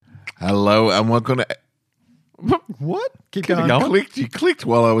Hello, and welcome to... What? Keep going. You clicked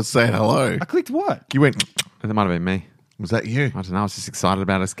while I was saying hello. I clicked what? You went... That might have been me. Was that you? I don't know. I was just excited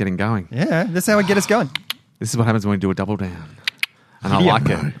about us getting going. Yeah, that's how I get us going. This is what happens when we do a double down. And I like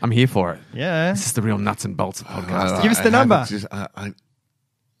it. I'm here for it. Yeah. This is the real nuts and bolts of podcasting. Give us the number.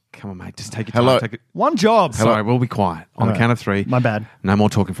 Come on, mate. Just take your Hello. time. One job. Sorry, we'll be quiet. On the count of three. My bad. No more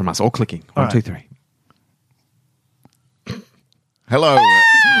talking from us. Or clicking. All One, two, right. three. Hello.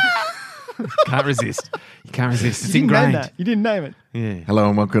 Can't resist. You can't resist. It's You didn't name ingrained. that. You didn't name it. Yeah. Hello,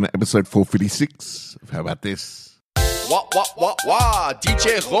 and welcome to episode 456 of How About This? Wah,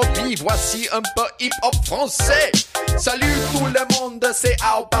 DJ Robbie, voici un peu hip-hop français. Salut tout le monde, c'est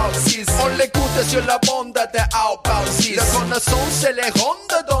How About 6. On l'écoute sur la bande de How About 6. Le connaissance, c'est les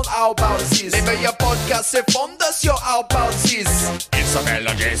rondes dans How About 6. Les meilleurs podcasts se fondent sur How About 6.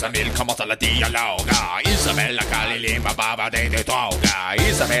 Isabella, Jason, il commence la dialogue. Isabella, Khalili, ma baba de drogue.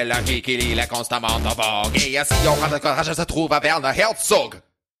 Isabella, Kikili, il est constamment en vogue. Et ainsi, on prend le courage, se trouve à Werner Herzog.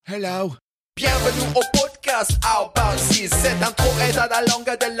 Hello. Bienvenue au podcast How About 6. Cette intro est à la langue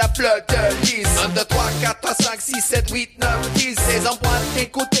de la fleur de lys. 1, 2, 3, 4, 5, 6, 7, 8, 9, 10. C'est un point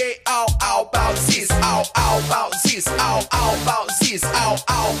d'écouter How About 6. How About 6. How About 6. How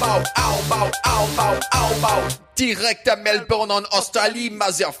About. Direct à Melbourne en Australie,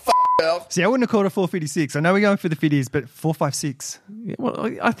 motherfucker. See, I wouldn't have called it 456. I know we're going for the 50s, but 456. Yeah, well,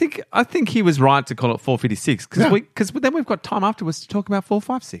 I think he was right to call it 456 because then we've got time afterwards to talk about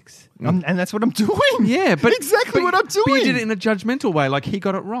 456. And that's what I'm doing. Yeah, but exactly what I'm doing. But you did it in a judgmental way, like he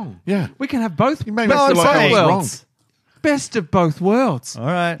got it wrong. Yeah. We can have both. You made best me of feel like I both was worlds. Best of both worlds. All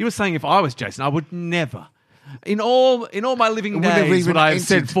right. You were saying if I was Jason, I would never. In all my living Wouldn't have days, even would I have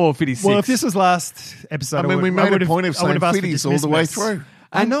said entered- 456. Well, if this was last episode, we made a point of saying 50s all the way through.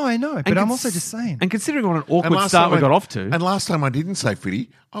 I know, but And I'm also just saying. And considering what an awkward start we got off to. And last time I didn't say 50,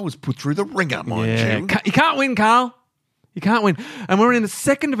 I was put through the ringer, mind you. You can't win, Carl. You can't win. And we're in the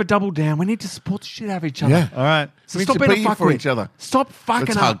second of a double down. We need to support the shit out of each other. Yeah. All right. So We stop need to being be a for fuckwit. each other. Stop fucking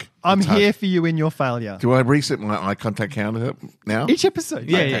Let's up. hug. I'm Let's hug. here for you in your failure. Do I reset my eye contact counter now? Each episode.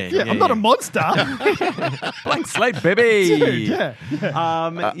 Yeah, Okay. yeah, I'm not yeah. a monster. Blank slate, baby. Dude, yeah.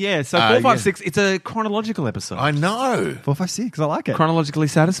 So 456, it's a chronological episode. I know. 456. I like it. Chronologically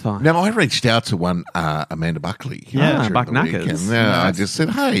satisfying. Now, I reached out to one Amanda Buckley. Yeah. during Buck the week, Knuckers. and, I just said,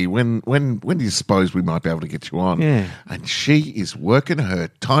 hey, when do you suppose we might be able to get you on? Yeah. And she is working her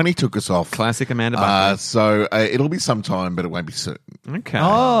tiny took us off. Classic Amanda Buckley. So it'll be some time, but it won't be soon. Okay.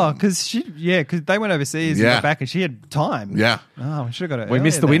 Oh, because they went overseas and Yeah. got back and she had time. Yeah. Oh, we should have got it. We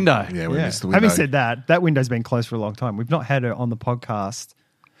missed the earlier window. Yeah, we then. missed the window. Having said that window's been closed for a long time. We've not had her on the podcast.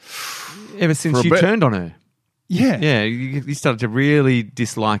 Ever since For a you bit. turned on her. Yeah. Yeah, you started to really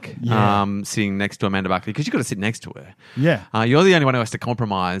dislike Yeah. sitting next to Amanda Buckley because you've got to sit next to her. Yeah. You're the only one who has to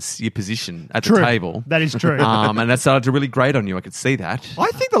compromise your position at True. the table. That is true. And that started to really grate on you. I could see that. I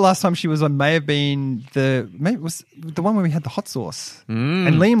think the last time she was on may have been the one where we had the hot sauce.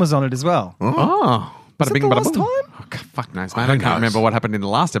 And Liam was on it as well. Oh. Was it the last time? Oh, fuck knows, mate. Who I can't knows? remember what happened in the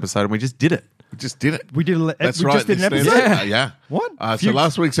last episode and we just did it. We just did it. We did. That's we right. just did an This episode. is- yeah. What? So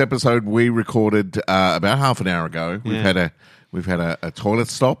last week's episode we recorded about half an hour ago. Yeah. We've had a toilet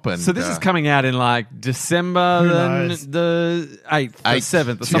stop, and So this is coming out in like December knows? the 8th or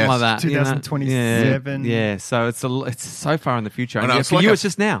 7th or something Yes. like that. you know? 2027. Yeah, so it's so far in the future. I And know, yeah, it's for like you, it's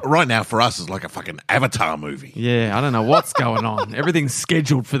just now. Right now, for us, it's like a fucking Avatar movie. Yeah, I don't know what's going on. Everything's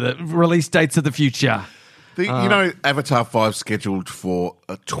scheduled for the release dates of the future. You know, Avatar 5 scheduled for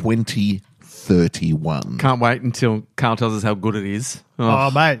 2031. Can't wait until Carl tells us how good it is.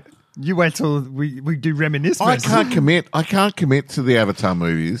 Oh, mate. You wait till we do reminiscence. I can't commit to the Avatar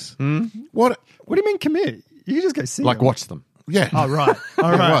movies. What? What do you mean commit? You can just go see Like them. watch them. Yeah. Oh, right.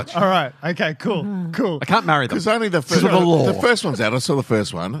 All right. Watch. All right. Okay, cool. I can't marry them. Because only the first, Because of the law. the first one's out. I saw the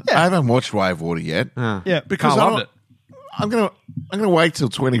first one. Yeah. I haven't watched Way of Water yet. Yeah. Because Carl loved it. I'm gonna wait till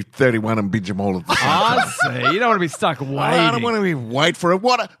 2031 and binge them all at the same time. I see. You don't want to be stuck waiting. I don't want to wait for it.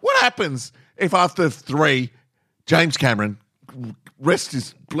 What happens if after 3, James Cameron, rest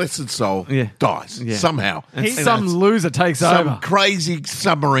his blessed soul, dies somehow? And You know, some loser takes some over. crazy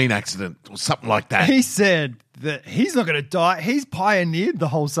submarine accident or something like that. He said that he's not going to die. He's pioneered the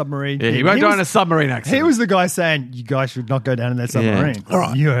whole submarine Yeah, thing. he won't die in a was- submarine accident. He was the guy saying, you guys should not go down in that submarine. All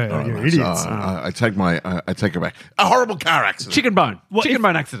right. You're All right, idiots. so I take it back. A horrible car accident. Chicken bone. Well, Chicken if-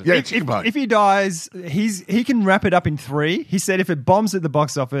 bone accident. Yeah, chicken bone. If he dies, he can wrap it up in 3. He said if it bombs at the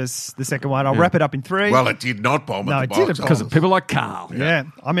box office, the second one, I'll wrap it up in 3. Well, it did not bomb No, at it the did box Because of office. people like Carl. yeah.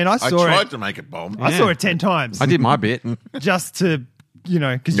 I mean, I I saw tried it. to make it bomb. I saw it 10 times. I did my bit. just to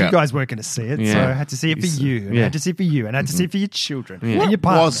because you guys weren't going to see it, so I had to see it for you, and I had to see it for you, and I had to see it for your children and your What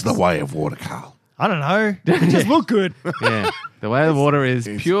partners. was the way of water, Carl? I don't know. It just looked good. Yeah. The way of the water is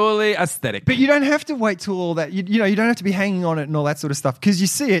purely aesthetic. But you don't have to wait till all that. You don't have to be hanging on it and all that sort of stuff because you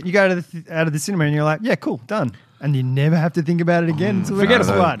see it, you go out of the cinema and you're like, yeah, cool, done. And you never have to think about it again until the next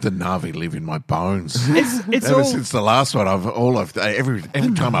one. The Navi live in my bones. It's Ever all, since the last one, every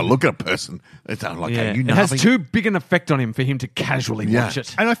time I look at a person, I'm like, Yeah. hey, you It has Navi? too big an effect on him for him to casually watch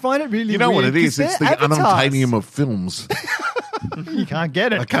it. and I find it really You know weird what it is? 'cause It's they're the avatars. unobtainium of films. You can't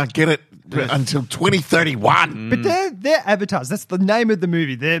get I it. can't get it until 2031. But they're avatars. That's the name of the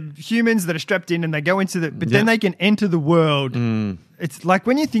movie. They're humans that are strapped in and they go into but then they can enter the world. It's like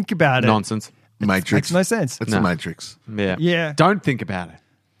when you think about it. Nonsense. Matrix. Makes no sense. It's No. a Matrix. Yeah. Yeah. Don't think about it.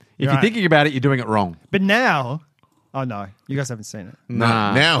 If Right. you're thinking about it, you're doing it wrong. But now, oh no, you guys haven't seen it. No,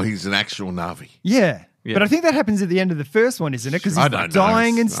 Nah. now he's an actual Navi. Yeah. Yeah. But I think that happens at the end of the first one, isn't it? Because I he's don't know.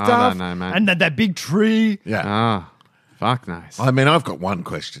 dying and I stuff. don't know, mate. And that big tree. Yeah. Ah, fuck nice. I mean, I've got one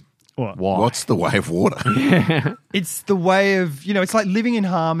question. What? Why? What's the way of water? It's the way of, it's like living in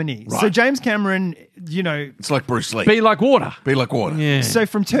harmony. So Right. James Cameron, It's like Bruce Lee. Be like water. Be like water. Yeah. so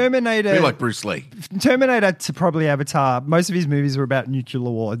from Terminator. Be like Bruce Lee. Terminator to probably Avatar, most of his movies were about nuclear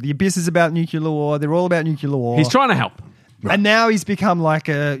war. The Abyss is about nuclear war. They're all about nuclear war. He's trying to help. And now he's become like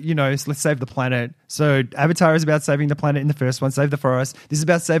let's save the planet. So Avatar is about saving the planet in the first one, save the forest. This is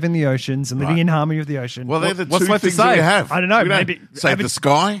about saving the oceans and living Right. in harmony with the ocean. Well, they're the What's two left to things that we save? have. I don't know, We maybe- save the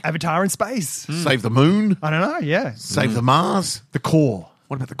sky, Avatar in space. save the moon, I don't know, yeah. save the Mars. The core.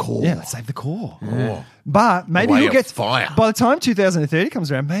 What about the core? Yeah, let's save the core. Oh. But maybe way he'll of get fire. By the time 2030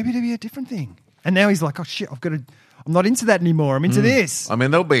 comes around, maybe it'll be a different thing. And now he's like, oh shit, I'm not into that anymore. I'm into this. I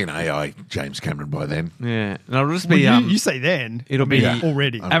mean, there'll be an AI James Cameron by then. Yeah. And it'll just Well, be you say then. it'll I mean, be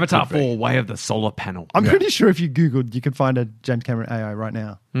already. Avatar Could be. 4 Way of the Solar Panel. I'm pretty sure if you Googled, you could find a James Cameron AI right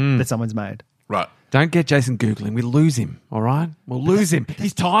now that someone's made. Right. Don't get Jason Googling. We lose him, all right? We'll lose him.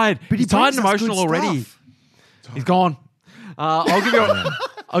 He's tired. But he He's tired and brings us good emotional already. stuff. He's gone.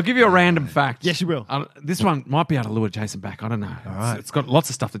 I'll give you a random fact. Yes, you will. This one might be able to lure Jason back. I don't know. It's got lots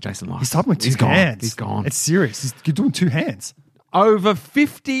of stuff that Jason likes. He's typing with He's two gone. hands. He's gone. It's serious. You're doing two hands. Over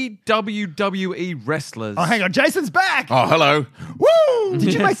 50 WWE wrestlers. Oh, hang on. Jason's back. Oh, hello. Woo!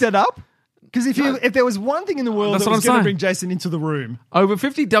 Did you make that up? Because if there was one thing in the world That's that what was I'm going to saying. bring Jason into the room, Over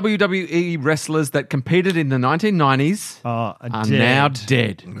 50 WWE wrestlers that competed in the 1990s are are dead. now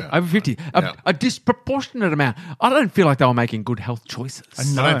dead. Yeah. Over 50. A disproportionate amount. I don't feel like they were making good health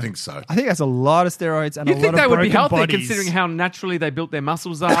choices. No. I don't think so. I think that's a lot of steroids and You a think lot they of would be broken healthy bodies. considering how naturally they built their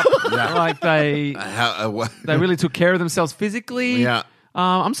muscles up? Like they really took care of themselves physically? Yeah.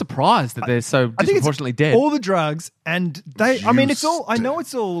 I'm surprised that they're so I think it's disproportionately dead. all the drugs and they. I mean, it's all. I know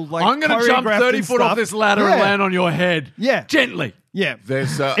it's all like. I'm going to jump choreographed 30 and foot off stuff. this ladder Yeah. and land on your head. Yeah. Gently. Yeah,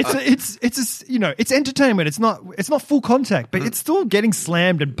 There's it's entertainment. It's not full contact, but it's still getting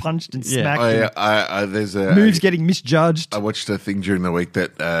slammed and punched and Yeah. smacked. there's a Moves getting misjudged. I watched a thing during the week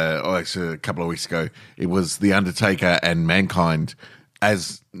that, actually a couple of weeks ago, it was The Undertaker and Mankind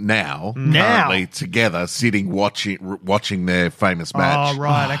as currently together sitting watching their famous match. Oh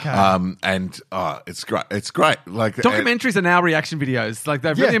right, okay. It's great. It's great. Like Documentaries are now reaction videos. Like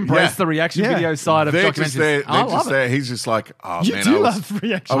they've really Yeah. embraced Yeah. the reaction Yeah. video side of they're documentaries. just there. I They're love just it. there. He's just like, oh You man, do I was, love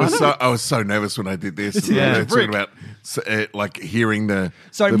reaction. I was so nervous when I did this. It's And a they're brick. talking about like hearing the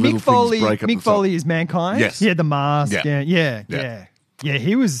So the little Mick Foley, things break up Mick the song. Foley is Mankind. Yes. He had the mask. Yeah. Yeah.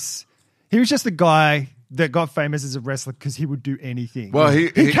 He was just the guy that got famous as a wrestler because he would do anything. Well, he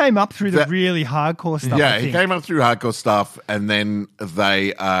came up through the that- really hardcore stuff. I Yeah, he think. came up through hardcore stuff, and then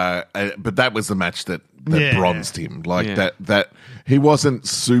they. But that was the match that Yeah. bronzed him. Like Yeah. that he wasn't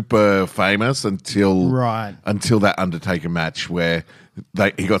super famous until Right. until that Undertaker match where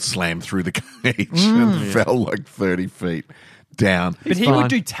he got slammed through the cage Mm. and fell like 30 feet down. But he fine. would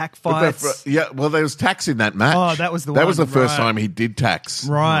do tack fights. Well, there was tax in that match. Oh, that was the That one, was the first right. time he did tax,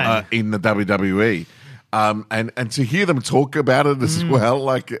 Right. in the WWE. And to hear them talk about it as well,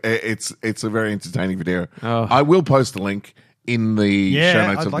 like it's a very entertaining video. Oh. I will post a link in the Yeah, show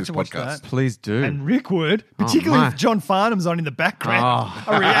notes I'd of like this to watch podcast. that. Please do. And Rick would, particularly my. if John Farnham's on in the background.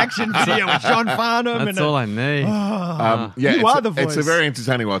 A reaction video with John Farnham. That's and all I need. Yeah, You it's, are the it's a voice. very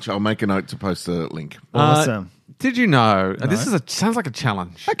entertaining watch. I'll make a note to post a link. Awesome. Did you know? This is sounds like a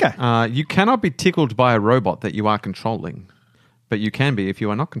challenge. Okay. You cannot be tickled by a robot that you are controlling, but you can be if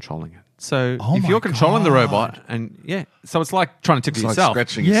you are not controlling it. So if my you're controlling the God. robot, and so it's like trying to tickle It's like yourself.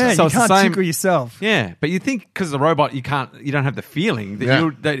 scratching Yeah, yourself. So you it's the can't same- tickle yourself. Yeah, but you think because the robot you don't have the feeling that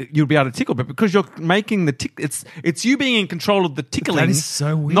Yeah. you'll be able to tickle, but because you're making the it's you being in control of the tickling. is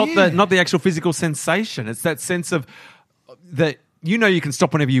so Not weird. the actual physical sensation. It's that sense of that you know you can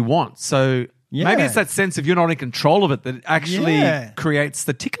stop whenever you want. So maybe it's that sense of you're not in control of it that actually creates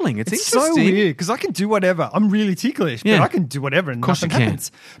the tickling. It's interesting. So weird because I can do whatever. I'm really ticklish, but I can do whatever and nothing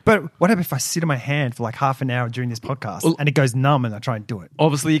happens. But what happens if I sit on my hand for like half an hour during this podcast and it goes numb and I try and do it?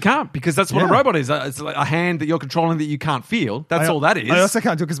 Obviously you can't because that's what a robot is. It's like a hand that you're controlling that you can't feel. That's all that is. I also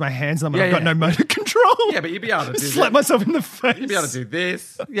can't do it because my hand's numb and I've got no motor control. Yeah, but you'd be able to do slap myself in the face. You'd be able to do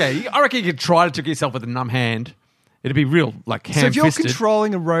this. Yeah, I reckon you could try to trick yourself with a numb hand. It'd be real, like ham-fisted. So if you're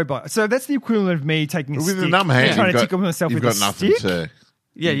controlling a robot, so that's the equivalent of me taking a stick with a numb hand, and trying to tickle myself with a stick. You've got nothing to...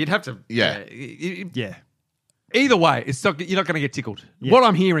 Yeah, you'd have to... Yeah. Either way, you're not going to get tickled. Yeah. What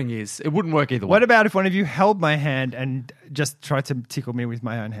I'm hearing is it wouldn't work either way. What about if one of you held my hand and just tried to tickle me with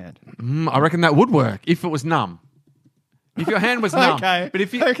my own hand? I reckon that would work if it was numb. If your hand was numb. But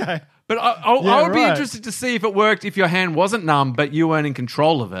if you... But I would be interested to see if it worked if your hand wasn't numb but you weren't in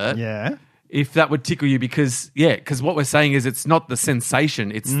control of it. Yeah. If that would tickle you because what we're saying is it's not the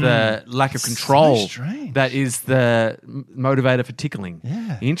sensation, it's the lack of control that is the motivator for tickling.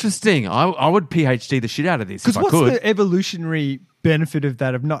 Yeah. Interesting. I would PhD the shit out of this if I could. Because what's the evolutionary benefit of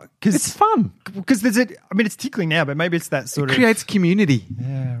that of not... Cause it's fun. Because it's tickling now, but maybe it's that sort of... It creates community.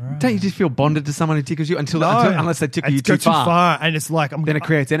 Yeah, right. Don't you just feel bonded to someone who tickles you unless they tickle you too far? And it's like... Then it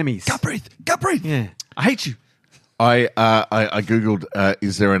creates enemies. Gut breathe. Yeah. I hate you. I googled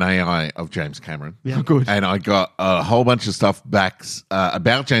is there an AI of James Cameron? Yeah, good. And I got a whole bunch of stuff back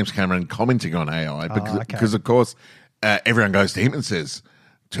about James Cameron commenting on AI because of course everyone goes to him and says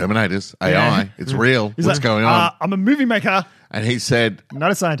Terminators, AI, it's real. What's going on? I'm a movie maker, and he said,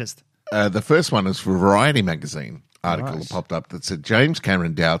 not a scientist. The first one is for Variety magazine article that popped up that said James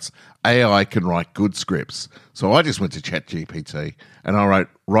Cameron doubts AI can write good scripts. So I just went to ChatGPT and I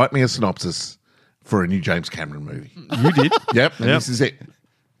write me a synopsis for a new James Cameron movie. You did? Yep. And this is it.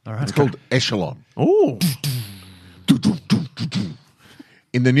 All right. It's called Echelon. Oh.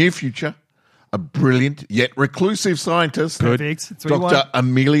 In the near future, a brilliant yet reclusive scientist, Dr.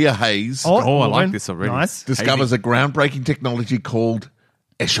 Amelia Hayes, I like this already. Nice. discovers a groundbreaking technology called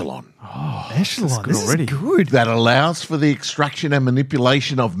Echelon. Echelon. This is good. That allows for the extraction and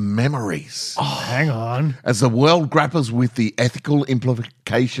manipulation of memories. Hang on. As the world grapples with the ethical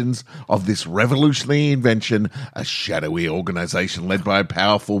implications of this revolutionary invention, a shadowy organization led by a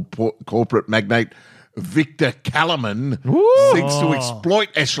powerful corporate magnate, Victor Callerman, seeks to exploit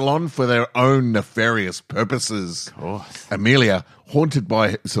Echelon for their own nefarious purposes. Of course. Amelia, haunted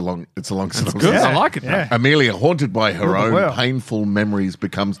by... It's a long synopsis. Good. I like it. Yeah. Amelia, haunted by her own painful memories,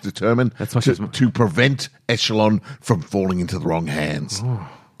 becomes determined to prevent Echelon from falling into the wrong hands.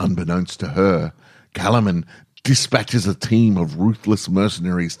 Unbeknownst to her, Callerman dispatches a team of ruthless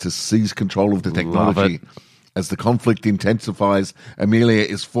mercenaries to seize control of the technology. As the conflict intensifies, Amelia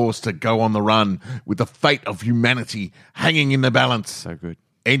is forced to go on the run with the fate of humanity hanging in the balance. So good.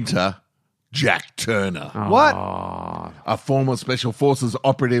 Enter Jack Turner. What? A former Special Forces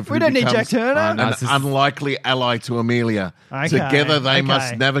operative We don't need Jack Turner. An unlikely ally to Amelia. Okay, Together they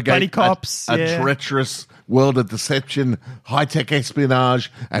must navigate Buddy cops, a treacherous world of deception, high-tech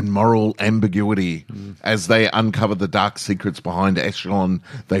espionage, and moral ambiguity. As they uncover the dark secrets behind Echelon,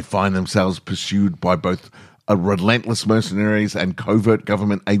 they find themselves pursued by both a relentless mercenaries and covert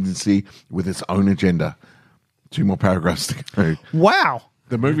government agency with its own agenda. 2 more paragraphs to go. Wow.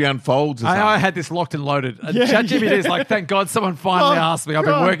 The movie unfolds. I had this locked and loaded. ChatGPT is like, thank God someone finally asked me. I've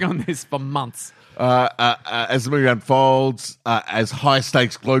been working on this for months. As the movie unfolds, as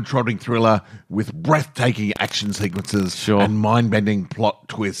high-stakes globe-trotting thriller with breathtaking action sequences and mind-bending plot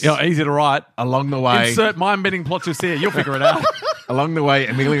twists. Yeah, easy to write. Along the way... Insert mind-bending plot twists here. You'll figure it out. Along the way,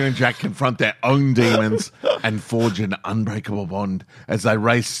 Amelia and Jack confront their own demons and forge an unbreakable bond as they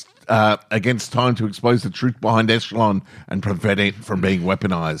race against time to expose the truth behind Echelon and prevent it from being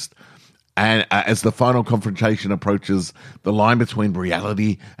weaponized. And as the final confrontation approaches, the line between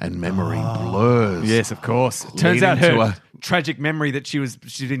reality and memory blurs. Yes, of course. Turns out her tragic memory that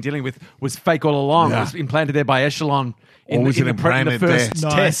she'd been dealing with was fake all along. It was implanted there by Echelon in the first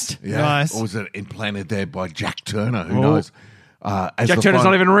test. Yeah. Nice. Or was it implanted there by Jack Turner? Who knows? Jack Turner's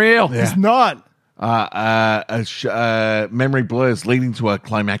not even real. Yeah. It's not. Memory blurs, leading to a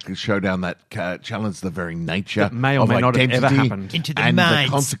climactic showdown that challenged the very nature that may or of may not have identity ever happened. Into the and the mind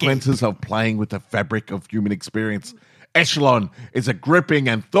consequences of playing with the fabric of human experience. Echelon is a gripping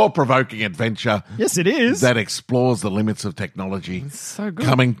and thought-provoking adventure. Yes, it is. That explores the limits of technology. It's so good.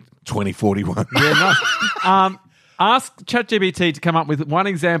 Coming 2041. Yeah, nice. Ask ChatGPT to come up with one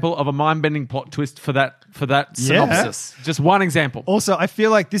example of a mind-bending plot twist for that synopsis. Just one example. Also, I feel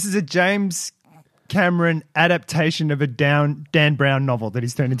like this is a James Cameron adaptation of a Dan Brown novel that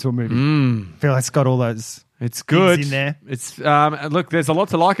he's turned into a movie. I feel like it's got all those. It's good. In there. It's look. There's a lot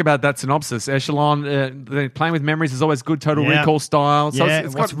to like about that synopsis. Echelon, playing with memories is always good. Total Recall style. So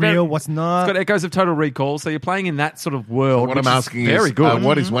it's what's got real, what's not. It's got echoes of Total Recall. So you're playing in that sort of world. What I'm asking very is, good.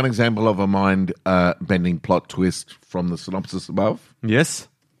 what is one example of a mind-bending plot twist from the synopsis above? Yes,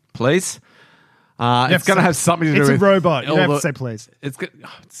 please. It's going to have something to do with... It's a robot. You don't have to say please.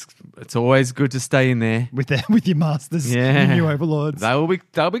 It's always good to stay in there. With your masters, your new overlords. They'll be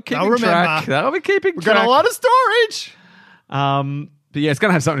keeping track. They'll be keeping track. We've got a lot of storage. But yeah, it's going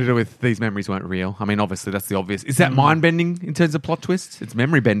to have something to do with these memories weren't real. I mean, obviously, that's the obvious. Is that mind-bending in terms of plot twists? It's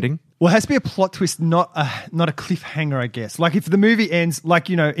memory-bending. Well, it has to be a plot twist, not a cliffhanger, I guess. Like if the movie ends, like,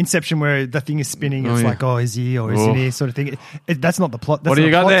 Inception, where the thing is spinning, it's like, is he or isn't he, sort of thing. That's not the plot. That's what do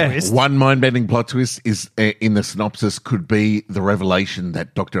you got there? Twist. One mind-bending plot twist is in the synopsis could be the revelation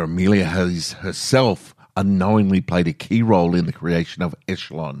that Dr. Amelia Hayes herself unknowingly played a key role in the creation of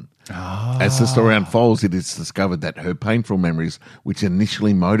Echelon. As the story unfolds, it is discovered that her painful memories, which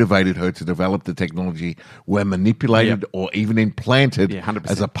initially motivated her to develop the technology, were manipulated or even implanted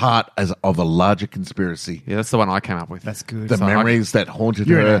as a part of a larger conspiracy. Yeah, that's the one I came up with. That's good. The memories that haunted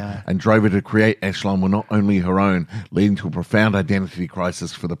her and drove her to create Echelon were not only her own, leading to a profound identity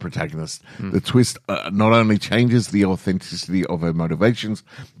crisis for the protagonist. The twist not only changes the authenticity of her motivations,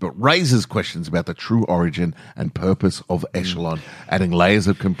 but raises questions about the true origin and purpose of Echelon, adding layers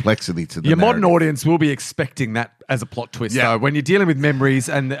of complexity to the Your narrative. modern audience will be expecting that as a plot twist, though. When you're dealing with memories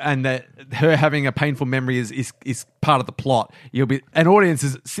and her having a painful memory is part of the plot, an audience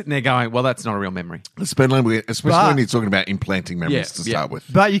is sitting there going, well, that's not a real memory. Especially when you're talking about implanting memories to start with.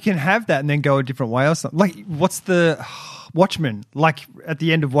 But you can have that and then go a different way or something. Like, what's the Watchmen? Like, at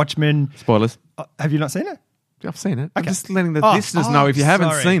the end of Watchmen... Spoilers. Have you not seen it? I've seen it. I'm just letting the listeners know if you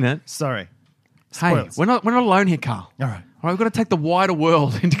haven't seen it. Sorry. Spoilers. Hey, we're not alone here, Carl. All right. We've got to take the wider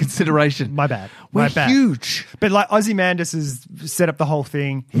world into consideration. My bad. We're huge. But like Ozymandias has set up the whole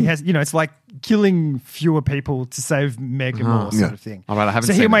thing. He has, it's like killing fewer people to save Meg more sort of thing. All right, I haven't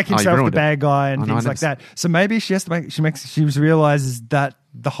so seen he'll make it. himself the bad guy and things like seen that. So maybe she realizes that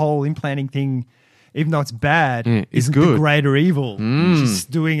the whole implanting thing, even though it's bad, isn't good. the greater evil. She's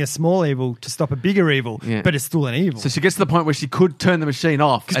doing a small evil to stop a bigger evil, but it's still an evil. So she gets to the point where she could turn the machine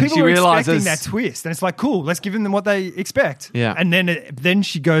off, and people she are realizes expecting that twist, and it's like, cool, let's give them what they expect. Yeah, and then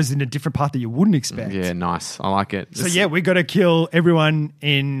she goes in a different path that you wouldn't expect. Yeah, nice. I like it. So we got to kill everyone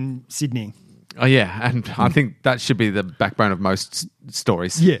in Sydney. Oh yeah, and I think that should be the backbone of most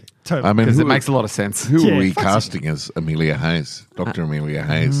stories. Yeah, totally. I mean, because it makes a lot of sense. Who are we casting as Amelia Hayes? Dr. Amelia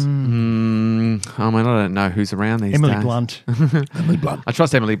Hayes. I mean, I don't know who's around these days. Emily Blunt. Emily Blunt. I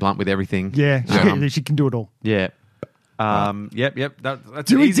trust Emily Blunt with everything. Yeah, she can do it all. Yeah. Yep. That's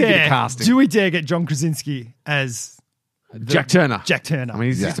an easy bit of casting. Do we dare get John Krasinski as Jack Turner? Jack Turner. I mean,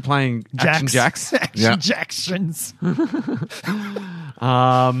 he's used to playing Action Jacks. Action Jacksons.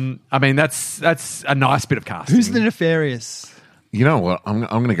 I mean, that's a nice bit of casting. Who's the nefarious? You know what? I'm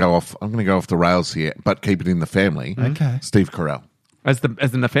going to go off. I'm going to go off the rails here, but keep it in the family. Okay. Steve Carell as the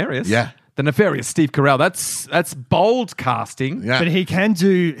nefarious. Yeah. The nefarious Steve Carell. That's bold casting. Yeah. But he can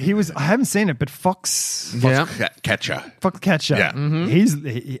do. I haven't seen it, but Fox Catcher. Foxcatcher.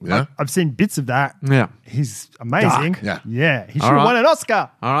 Yeah. I've seen bits of that. Yeah. He's amazing. Dark. Yeah. He should have won an Oscar.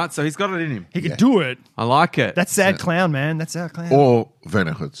 All right, so he's got it in him. He could do it. I like it. That's Sad Clown, man. That's Sad Clown. Or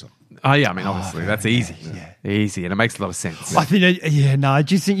Werner Herzog. Oh yeah, I mean, obviously that's easy. Easy, and it makes a lot of sense. I think. I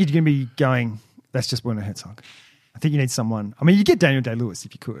do think you're going to be going. That's just Werner Herzog. I think you need someone. I mean, you get Daniel Day-Lewis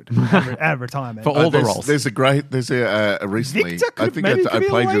if you could out of retirement for all the roles. There's a recently. Victor I think I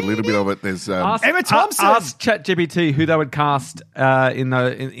played you a little bit of it. There's Emma Thompson. Ask ChatGPT who they would cast in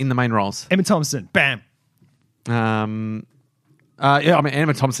the main roles. Emma Thompson. Bam. I mean,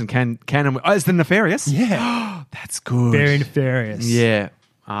 Emma Thompson can as the nefarious. Yeah, that's good. Very nefarious. Yeah.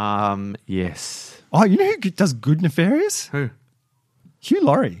 Yes. Oh, you know who does good nefarious? Who? Hugh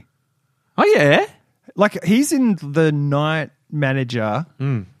Laurie. Oh yeah. Like, he's in The Night Manager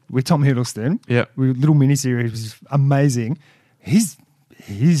with Tom Hiddleston. Yeah. With little miniseries, which is amazing. He's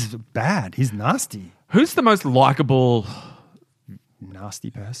bad. He's nasty. Who's the most likable? Nasty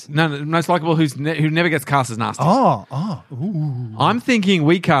person. No, most likable who never gets cast as nasty. Ooh. I'm thinking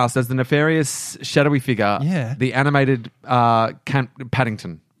we cast as the nefarious shadowy figure. Yeah. The animated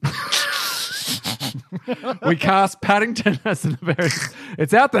Paddington. We cast Paddington as the nefarious.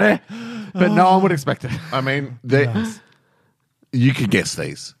 It's out there, but no one would expect it. I mean, you could guess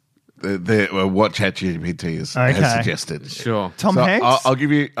these. what ChatGPT has suggested. Sure. Tom So Hanks? I'll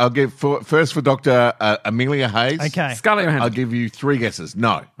give first for Dr. Amelia Hayes. Okay. Scarlett Johansson. I'll give you 3 guesses.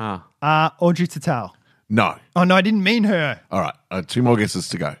 No. Audrey Tautou. No. Oh, no, I didn't mean her. All right. 2 more guesses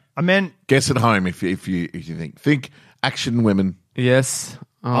to go. I meant... Guess at home if you think action women. Yes.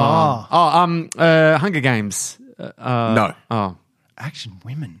 Hunger Games. No. Oh, Action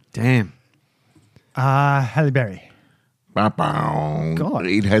women. damn. Halle Berry. God.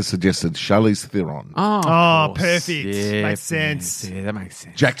 It has suggested Charlize Theron. Oh, perfect. Yeah, Makes sense. Yeah, that makes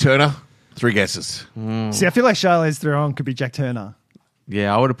sense. Jack Turner. 3 guesses. See, I feel like Charlize Theron could be Jack Turner.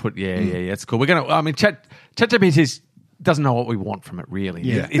 Yeah, I would have put. Yeah, that's cool. We're gonna. I mean, ChatGPT doesn't know what we want from it. Really,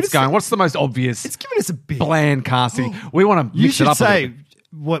 Yeah. It's going. What's the most obvious? It's giving us a bit. Bland casting. We want to You mix it should up. say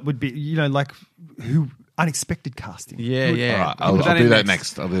what would be, like who unexpected casting. Yeah. All right, I'll Put do in that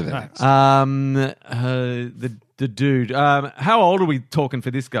next. I'll do that next. The dude. How old are we talking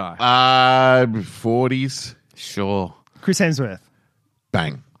for this guy? 40s. Sure. Chris Hemsworth.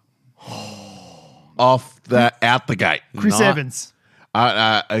 Bang. Out the gate. Chris Not- Evans.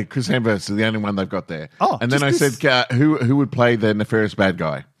 Chris Hemsworth is the only one they've got there. Oh, and then I just said, who would play the nefarious bad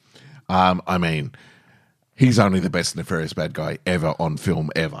guy? I mean, he's only the best nefarious bad guy ever on film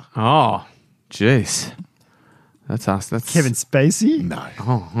ever. Oh, jeez. That's us. That's Kevin Spacey. No.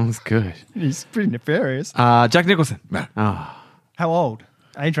 Oh, that's good. He's pretty nefarious. Jack Nicholson. No. Oh, How old?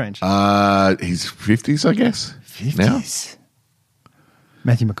 Age range? He's 50s, I guess. 50s.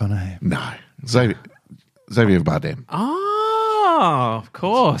 Matthew McConaughey. No. Xavier Bardem. of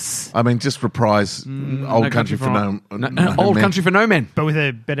course. I mean, just reprise Old Country for No Old Men. Country for No Men. But with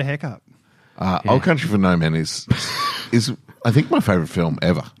a better haircut. Old Country for No Men is I think my favourite film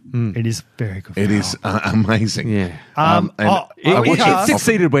ever. It is very good. It is amazing. Yeah. And I we watch cast- it It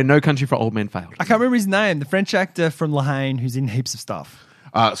succeeded where No Country for Old Men failed. I can't remember his name. The French actor from La Haine who's in heaps of stuff.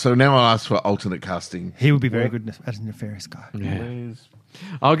 So now I'll ask for alternate casting. He would be very good as a nefarious guy. Yeah.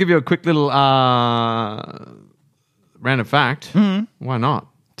 I'll give you a quick little random fact. Why not?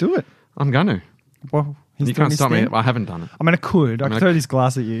 Do it. I'm going to. Well, he's You doing can't his stop me. thing. I haven't done it. I mean, I could. I could throw this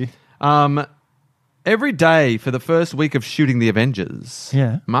glass at you. Every day for the first week of shooting The Avengers,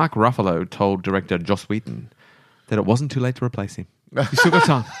 Yeah. Mark Ruffalo told director Joss Whedon that it wasn't too late to replace him. You still got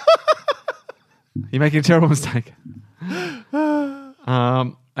time. You're making a terrible mistake.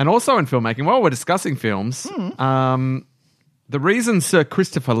 And also in filmmaking, while we're discussing films, the reason Sir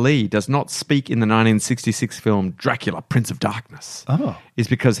Christopher Lee does not speak in the 1966 film Dracula, Prince of Darkness is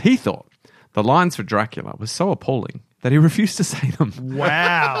because he thought the lines for Dracula were so appalling that he refused to say them.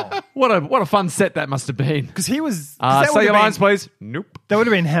 Wow. What a fun set that must have been. Because he was... 'cause that Say would your have lines, been- please. Nope. That would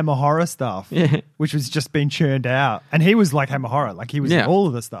have been Hammer Horror stuff. Yeah. Which was just being churned out. And he was like Hammer Horror. Like he was Yeah. in all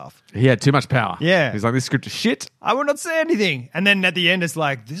of the stuff. He had too much power. Yeah. He's like, this script is shit. I will not say anything. And then at the end, it's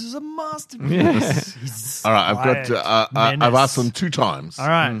like, this is a masterpiece. He's All right, I've got. I've asked them 2 times. All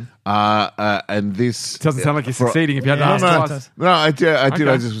right. And this Doesn't sound like you're succeeding if you had to Yeah, ask no, twice. No, I did. Okay.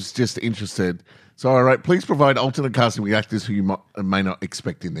 I was just interested. So, all right, please provide alternate casting with actors who you may not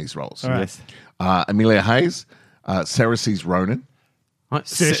expect in these roles. All right. Yes. Amelia Hayes, Sarah C's Ronan, What?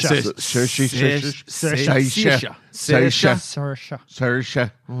 Saoirse. Saoirse Yes,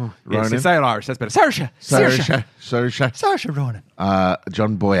 Ronan, say it Irish. That's better. Saoirse. Saoirse, Ronan.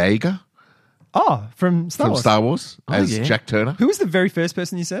 John Boyega Oh, from Star from Wars. Star Wars as yeah. Jack Turner. Who was the very first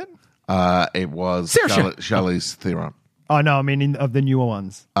person you said? It was Saoirse. Charlize Theron. Oh, no, I mean of the newer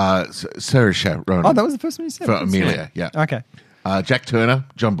ones. Saoirse Ronan. Oh, that was the first one you said. for Amelia, yeah. Okay. Jack Turner,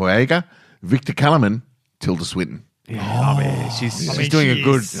 John Boyega, Victor Kellerman, Tilda Swinton. Yeah, she's I mean, doing a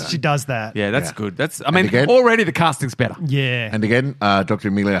good. She does that. Yeah, that's Yeah. good. That's. I mean, again- already the casting's better. Yeah. And again, Dr.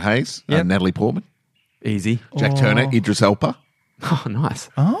 Amelia Hayes, Yep. Natalie Portman, Easy. Jack Turner, Idris Elba, Oh, nice.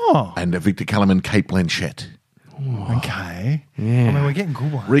 Oh, and Victor Kellerman, Kate Blanchett. okay. Yeah. I mean, we're getting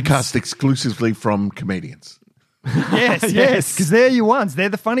good ones. Recast exclusively from comedians. Yes. Because they're your ones. They're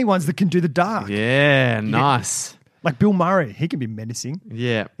the funny ones that can do the dark. Yeah, nice. Like Bill Murray. He can be menacing.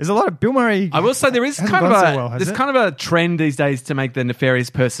 Yeah. There's a lot of Bill Murray. I will say there is hasn't kind of gone a so well, has there's it? kind of a trend these days to make the nefarious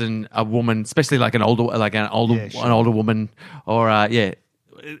person a woman, especially like an older Yeah, sure. an older woman, or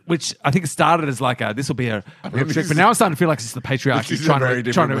which I think started as like this will be a real trick, but now it's starting to feel like it's the patriarchy This is trying a very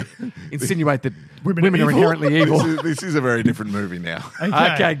to different insinuate that Women women are are evil? inherently evil. This is a very different movie now.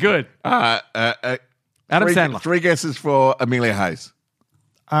 Okay, good. Adam Sandler. 3 guesses for Amelia Hayes.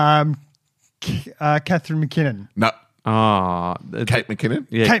 Catherine McKinnon. No. Oh, Kate McKinnon.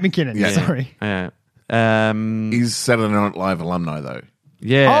 yeah, Kate McKinnon. Yeah. Sorry. Yeah. He's Saturday Night Live alumni, though.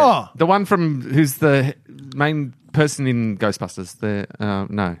 Yeah. Oh. The one from who's the main person in Ghostbusters.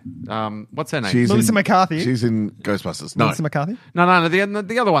 No. What's her name? Melissa McCarthy. She's in Ghostbusters. No. Melissa McCarthy. No.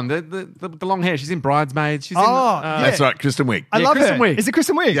 The other one. The long hair. She's in Bridesmaids. She's yeah. That's right, Kristen Wiig. I love Kristen her. Wiig. Is it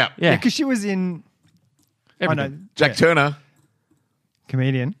Kristen Wiig? Yeah. Yeah. Because she was in... Everything. Jack Turner.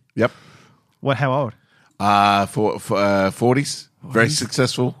 Comedian. Yep. What? How old? For 40s. Very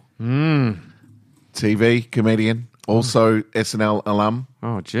successful. TV comedian. Also SNL alum.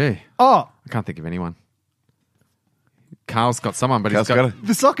 Oh, gee. Oh, I can't think of anyone. Carl's got someone, but Carl's he's got... got it.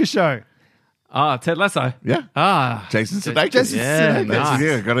 the soccer show. Ted Lasso. Yeah. Jason Sudeikis. Jason Yeah, Sudeikis. nice.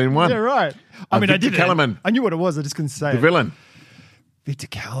 Yeah, got it in one. Yeah, right. I mean, I Victor did Kellerman. I knew what it was. I just couldn't say The it. villain. Victor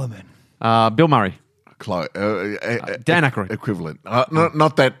Kellerman. Bill Murray. Dan Aykroyd. Equivalent.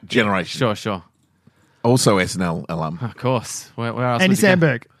 Not that generation. Sure. Also SNL alum. Of course. Where else Andy would you go?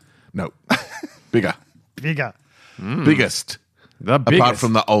 Samberg. No. Bigger. Bigger. Biggest. The biggest. Apart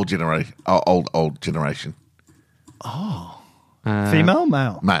from the old generation. Female,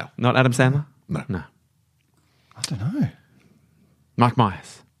 male? Male. Not Adam Sandler? No. I don't know. Mike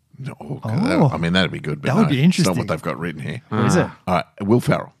Myers. No, Oh. I mean, that'd be good. But That would be It's not interesting. what they've got written here. What is it? All right. Will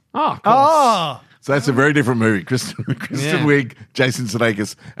Ferrell. Oh, of course. Oh, So that's a very different movie. Kristen Yeah. Wiig, Jason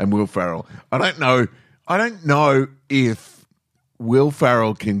Sudeikis, and Will Ferrell. I don't know if Will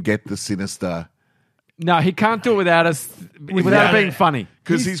Ferrell can get the sinister No, he can't do it without it being funny.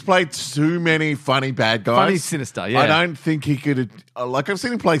 because he's played too many funny bad guys. Funny sinister, yeah. I don't think he could. Like I've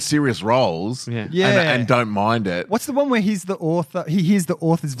seen him play serious roles, Yeah. and don't mind it. what's the one where he's the author? He hears the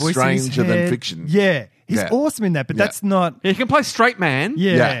author's voice in his Stranger Than head? Fiction. Yeah, he's Yeah. awesome in that, but Yeah. that's not... Yeah, he can play straight man.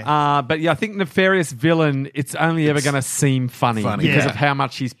 Yeah. But yeah, I think Nefarious Villain, it's only ever going to seem funny funny. because Yeah. of how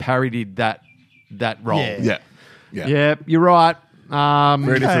much he's parodied that role. Yeah. Yeah, Yeah, you're right.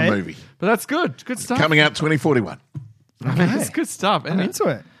 Very different Okay. movie. But that's good. Good stuff. Coming out 2041. I mean, it's good stuff. I'm And into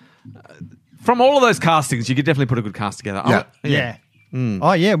it. from all of those castings, you could definitely put a good cast together. Yeah. Yeah.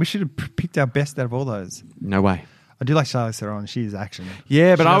 Oh, yeah, we should have picked our best out of all those. No way. I do like Charlize Theron. She is action.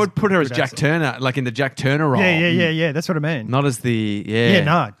 Yeah, but She I does would put her as good Jack accent. Turner, like in the Jack Turner role. Yeah. That's what I mean. Not as the Yeah,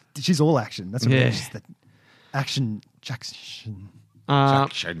 no, she's all action. That's what I Yeah. mean. She's the action. Jackson.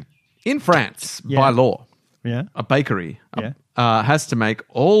 Action. In France, Yeah. by law, Yeah. a bakery Yeah. has to make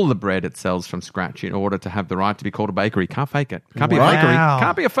all the bread it sells from scratch in order to have the right to be called a bakery. Can't fake it. Can't be a Wow. bakery.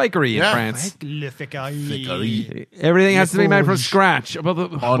 Can't be a fakery in Yeah. France. Bakery. Everything has to be made from forge. scratch.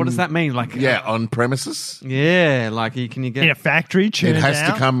 What does that mean? Like, Yeah, on premises. yeah, like can you get? In a factory, It churned has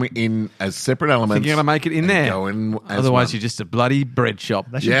out. to come in as separate elements. You're gonna make it in and there. go in as Otherwise, one. you're just a bloody bread shop.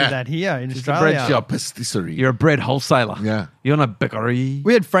 They should Yeah. do that here in Just a Australia. bread shop. Pastisserie. You're a bread wholesaler. Yeah. You're not a bakery.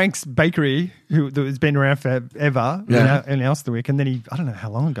 We had Frank's Bakery, that has been around forever Yeah. in Elsternwick, and then I don't know how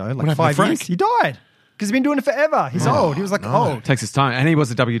long ago, like happened to 5 Frank? years, he died. Because he's been doing it forever. He's old. He was like old. Takes his time, and he was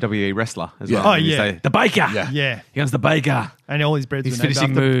a WWE wrestler as Yeah. well. Oh, And you yeah. say, the baker. Yeah. Yeah. He owns the baker. And all his breads His were named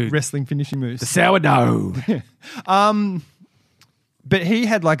finishing after move. wrestling finishing moves. The sourdough. But he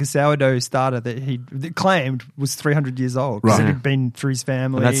had like a sourdough starter that claimed was 300 years old. Because Right. it had been through his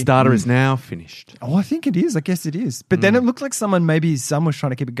family. And that starter is now finished. Oh, I think it is. I guess it is. But then it looked like maybe his son was trying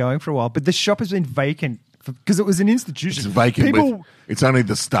to keep it going for a while. But the shop has been vacant because it was an institution. It's vacant. People, It's only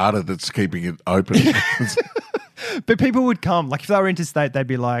the starter that's keeping it open. but people would come. Like if they were interstate, they'd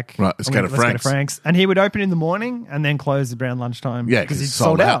be like, Right, let's go to Frank's. And he would open in the morning and then close around lunchtime. Yeah, because 'cause he'd it's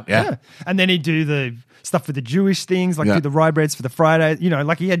sold sold out. out, yeah. And then he'd do the stuff for the Jewish things, like Yeah. do the rye breads for the Friday. You know,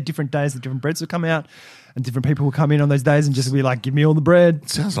 like he had different days that different breads would come out. And different people would come in on those days and just be like, give me all the bread.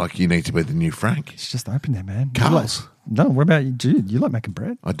 Sounds like you need to be the new Frank. It's just open there, man. Carl's. No, what about you, Jude? You like making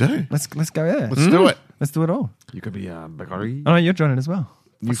bread? I do. Let's go there. Let's do it. Let's do it all. You could be a bakery. I know you're joining as well.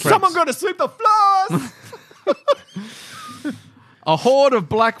 New Someone Franks. got to sweep the floors. A horde of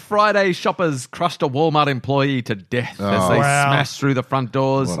Black Friday shoppers crushed a Walmart employee to death as they Wow. smashed through the front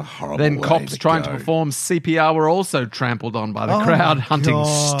doors. What a horrible Then way cops to trying to go. perform CPR were also trampled on by the Oh crowd, my hunting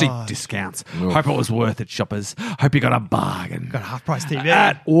God. steep discounts. Hope it was worth it, shoppers. Hope you got a bargain. Got a half price TV.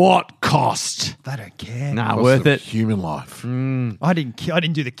 At what cost? They don't care. Nah, Cost worth of it. Human life. I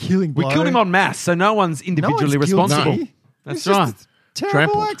didn't do the killing We blow. killed him en masse, so no one's individually one's guilty. responsible. No. That's It's just right. a terrible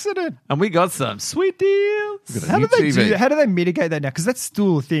Trampled. accident. And we got some sweet deals. Look at How New do they TV. do that? How do they mitigate that now? Because that's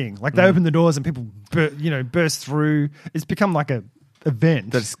still a thing. Like they open the doors and people, burst through. It's become like a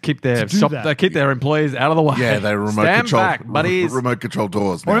event. They just keep their do shop. that. They keep their employees out of the way. Yeah, they remote Stand control. back, buddies. Remote control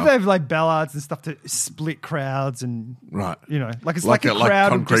doors. Or Now. if they have like ballards and stuff to split crowds and Right. like it's like like a crowd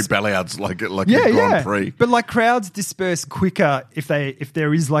concrete ballards, like a yeah, Grand Prix. But like crowds disperse quicker if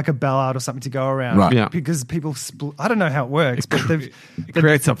there is like a ballard or something to go around, Right. Yeah. Because people split. I don't know how it works, but It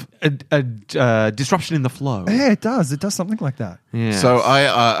creates a disruption in the flow. yeah, it does. It does something like that. Yeah. So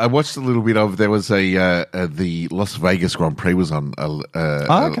I watched a little bit of. There was the Las Vegas Grand Prix was on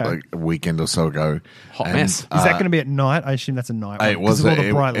okay. like a weekend or so ago. Hot And, mess. Is that going to be at night? I assume that's a night. it one, was 'cause of all a-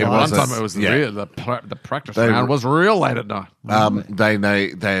 the bright it lights. was One time it was yeah. the practice They- round was real late at night.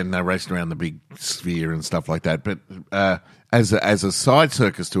 They raced around the big sphere and stuff like that. But as a side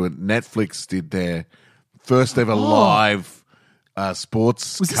circus to it, Netflix did their first ever live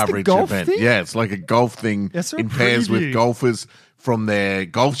sports Was this the coverage golf event. thing? Yeah, it's like a golf thing I saw a in pairs with preview. golfers from their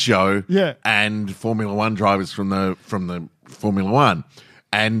golf show, Yeah. and Formula One drivers from the Formula One.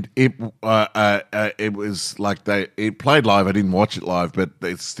 And it was like it played live. I didn't watch it live, but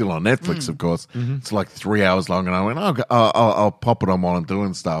it's still on Netflix, of course. It's like 3 hours long, and I went, I'll pop it on while I'm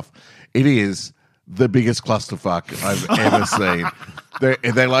doing stuff. It is the biggest clusterfuck I've ever seen.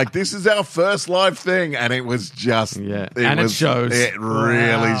 They're like, this is our first live thing, and it was just it shows. It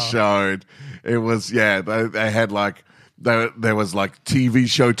really showed. It was They had like. There was like TV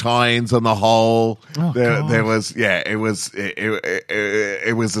show tie-ins on the whole. There was it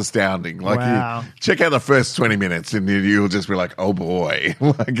was astounding. Like Wow. you check out the first 20 minutes and you'll just be like, oh boy,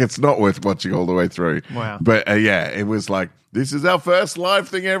 like it's not worth watching all the way through. Wow. But it was like, this is our first live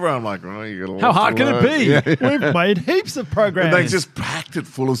thing ever. I'm like, oh, you gotta How hard can it be? Yeah. We've made heaps of programs. And they just packed it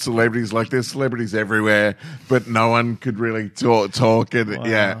full of celebrities. Like there's celebrities everywhere, but no one could really talk.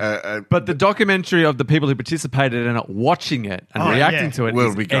 And But the documentary of the people who participated in it, watching it and reacting to it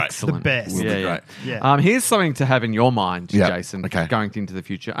Will is be great. excellent. The best. Will be great. Yeah. Here's something to have in your mind, Yeah. Jason, Okay. going into the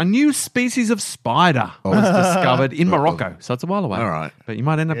future. A new species of spider was discovered in Morocco. So it's a while away. All right. But you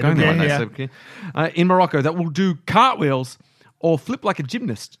might end up It'll going there get one day. So, in Morocco, that will do cartwheels or flip like a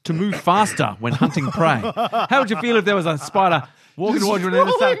gymnast to move faster when hunting prey. How would you feel if there was a spider walking towards you and then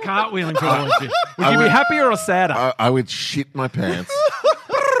it started cartwheeling towards you? Would you be happier or sadder? I would shit my pants.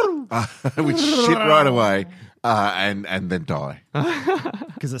 I would shit right away and then die.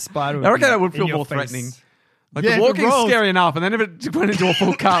 because a spider. I reckon that would in feel your more face. threatening. Like Yeah, the if it walking's rolls. scary enough, and then if it went into a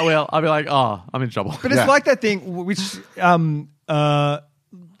full cartwheel, I'd be like, oh, I'm in trouble. But it's Yeah. like that thing which I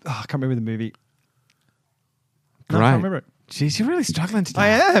can't remember the movie. No, I Great. can't remember it. Jeez, you're really struggling today. I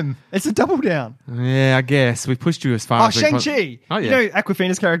am. It's a double down. Yeah, I guess. We pushed you as far Oh, as we could. Shang-Chi. Oh, yeah. You know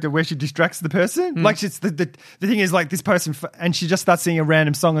Aquafina's character where she distracts the person? Like, it's the thing is, like, this person, and she just starts singing a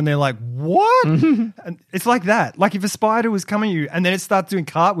random song, and they're like, what? And it's like that. Like, if a spider was coming at you, and then it starts doing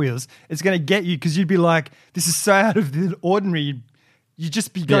cartwheels, it's going to get you, because you'd be like, this is so out of the ordinary. You'd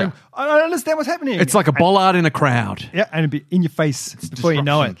just be going, Yeah. I don't understand what's happening. It's like a bollard in a crowd. Yeah, and it'd be in your face before you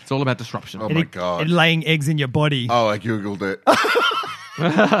know it. It's all about disruption. Oh And my it- God. And laying eggs in your body. Oh, I googled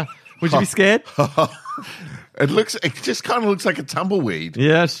it. Would you be scared? It just kind of looks like a tumbleweed,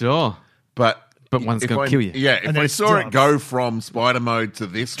 Yeah, sure. but one's if gonna I- kill you. Yeah, if And I then saw it jumps. go from spider mode to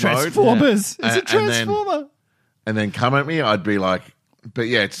this Transformers. mode, It's a and then- transformer. and then come at me, I'd be like, but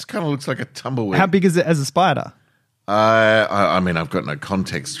yeah, it just kind of looks like a tumbleweed. How big is it as a spider? I mean, I've got no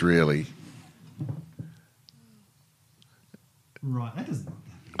context really. Right. That doesn't.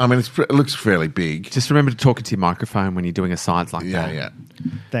 I mean, it looks fairly big. Just remember to talk into your microphone when you're doing a science like Yeah, that. yeah.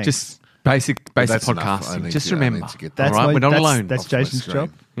 Thanks. Just basic That's enough. I podcasting. need Just to- I remember. need to get All that. right, why- we're not alone. That's Off my Jason's screen. job.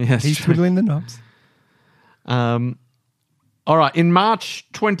 Yes, He's true. twiddling the knobs. All right. In March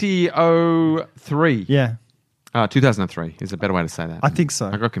 2003. Yeah, 2003 is a better way to say that. I think so.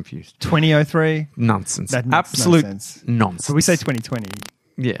 I got confused. 2003. Nonsense. That makes no Absolute sense. nonsense. So we say 2020.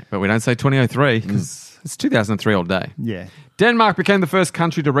 Yeah, but we don't say 2003 because it's 2003 all day. Yeah. Denmark became the first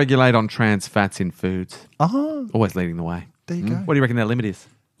country to regulate on trans fats in foods. Oh, Always leading the way. there you go. What do you reckon their limit is?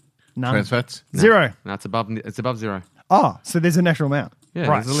 None. Trans fats? Zero. No, it's above zero. Oh, so there's a natural amount. Yeah,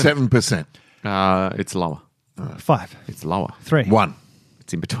 Right. there's a limit. 7%. It's lower. 5, It's lower. 3, 1.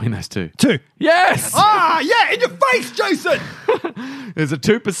 It's in between those two. 2. Yes! Ah, yeah, in your face, Jason. There's a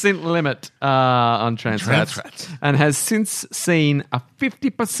 2% limit on trans Trans fats, fats. and has since seen a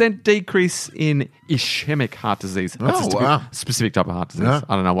 50% decrease in ischemic heart disease. That's Oh, a wow. specific type of heart disease. Yeah.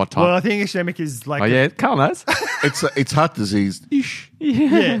 I don't know what type. Well, I think ischemic is like Oh, yeah, Carl knows. It's heart disease. Ish.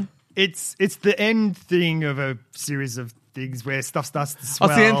 yeah. It's the end thing of a series of things where stuff starts to Oh, swell.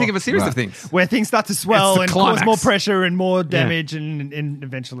 it's the end thing of a series Right. of things. where things start to swell It's the and climax. cause more pressure and more damage and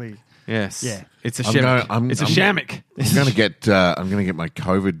eventually. Yes. Yeah. It's a I'm shammock. going- It's a I'm- shammock. I'm going to get my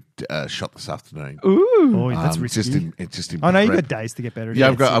COVID shot this afternoon. Oh, that's risky. Just in I know you've prep. got days to get better. Yeah,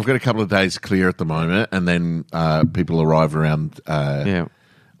 I've got a couple of days clear at the moment, and then people arrive around Yeah.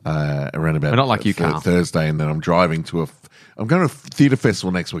 around about But not like you, Carl. Thursday, and then I'm driving to I'm going to a theatre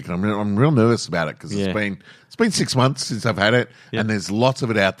festival next week, and I'm real nervous about it because Yeah. it's been 6 months since I've had it, and there's lots of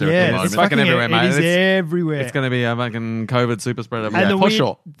it out there at the Yeah, moment. it's fucking everywhere, mate. It is everywhere. It's going to be a fucking COVID super spreader. And Yeah, the for weird-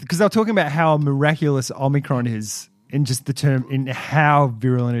 sure. Because they were talking about how miraculous Omicron is in just the term, in how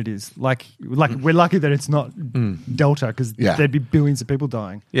virulent it is. Like we're lucky that it's not Delta because Yeah. there'd be billions of people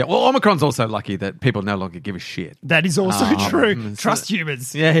dying. Yeah, well, Omicron's also lucky that people no longer give a shit. That is also true. it's- Trust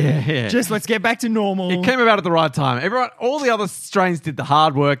humans. Yeah. Just let's get back to normal. It came about at the right time. All the other strains did the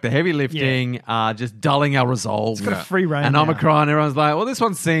hard work, the heavy lifting, just dulling our resolve. It's got a free rein And now. Omicron, everyone's like, well, this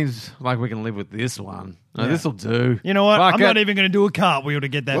one seems like we can live with this one. No, this will do. You know what? Fuck I'm it. not even going to do a cartwheel to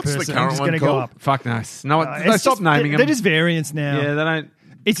get that What's the person. current I'm just one going to go called? up. Fuck nice. No, they It's stopped just- naming them. They're just variants now. Yeah, they don't.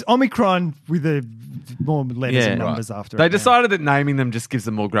 It's Omicron with the more letters Yeah, and numbers after They it now. decided that naming them just gives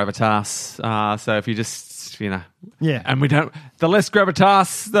them more gravitas. So if you just, Yeah. and we don't, the less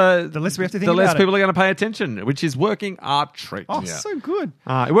gravitas, the less we have to think the less about it. people are going to pay attention, which is working our treat. Oh, Yeah. so good.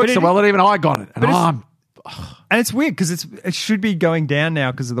 It works But so well that even I got it, and but it's- I'm. And it's weird because it should be going down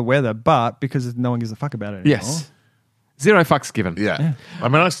now because of the weather, but because no one gives a fuck about it anymore. Yes. Zero fucks given. Yeah. I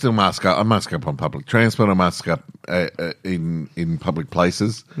mean, I still mask up. I mask up on public transport. I mask up in public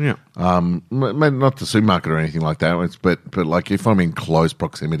places. Yeah. Maybe not the supermarket or anything like that. But like if I'm in close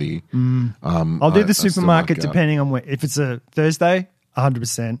proximity, I'll do the I still supermarket mask up. depending on if it's a Thursday,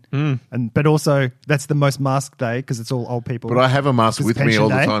 100%. But also that's the most masked day because it's all old people. But I have a mask 'Cause with it's me all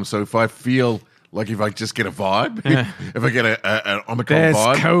the pension day. time. So if I feel like if I just get a vibe, if I get an Omicron There's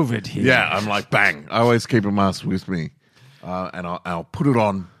vibe, COVID here. yeah, I'm like bang. I always keep a mask with me, and I'll put it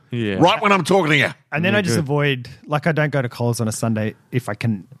on right when I'm talking to you. And then I just avoid, like I don't go to Coles on a Sunday if I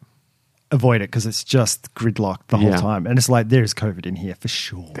can avoid it because it's just gridlocked the whole time. And it's like, there's COVID in here for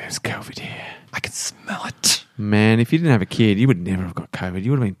sure. There's COVID here. I can smell it. Man, if you didn't have a kid, you would never have got COVID.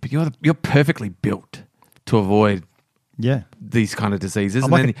 You would have been. You're perfectly built to avoid Yeah. these kind of diseases. I'm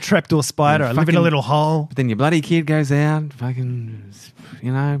and like a then, trapdoor spider. I live in a fucking- little hole. but then your bloody kid goes out, fucking,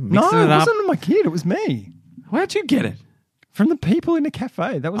 No, mixing it it up. wasn't my kid. It was me. Where'd you get it? From the people in the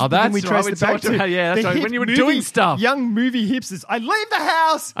cafe. That was Oh, the thing that's we right. traced We it back talked to. about- yeah, that's The right. hip When you were doing stuff. Young movie hipsters. I leave the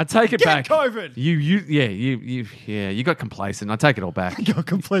house. I take it Get back. COVID. You got complacent. I take it all back. Got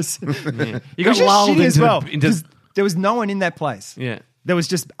complacent. You got Which is lulled shitty as well. into 'cause there was no one in that place. yeah. There was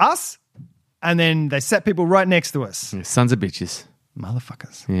just us, and then they sat people right next to us. Yeah, sons of bitches.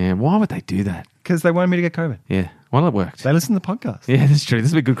 Motherfuckers. Yeah, why would they do that? Because they wanted me to get COVID. Yeah, well, it worked. They listen to the podcast. Yeah, that's true.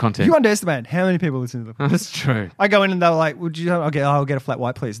 This will be good content. You underestimate how many people listen to the podcast. That's true. I go in and they're like, "Would you? I'll get a flat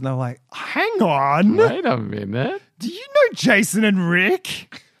white, please." And they're like, "Hang on, Wait a minute. do you know Jason and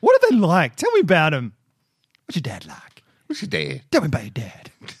Rick? What are they like? Tell me about them. What's your dad like? What's your dad? Tell me about your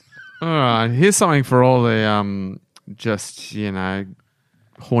dad." All right, here's something for all the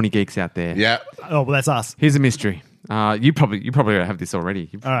horny geeks out there. Yeah. Oh, well, that's us. Here's a mystery. You probably have this already.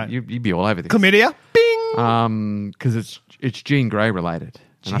 All right. You'd be all over this. Chlamydia. Bing. Because it's Jean Grey related,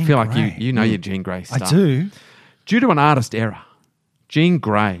 and I Jean feel like Grey. you know your Jean Grey stuff. I do. Due to an artist error, Jean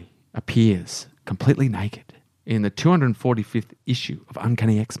Grey appears completely naked in the 245th issue of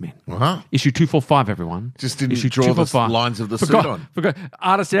Uncanny X-Men. Uh-huh. Issue 245, everyone. Just didn't Issue draw the 245. lines of the Forgot- suit on. Forgot.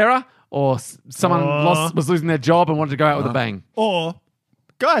 Artist error, or someone was losing their job and wanted to go out with a bang. Or,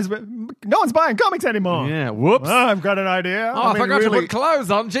 guys, no one's buying comics anymore. Yeah, whoops. Oh, I've got an idea. I mean, forgot really- to put clothes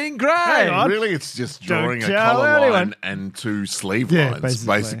on Jean Grey. Hang on. Really, it's just drawing Don't a tell collar anyone. line and two sleeve Yeah, lines,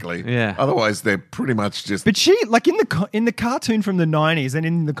 basically. basically. Yeah. Otherwise, they're pretty much just. But she, like in the cartoon from the 90s and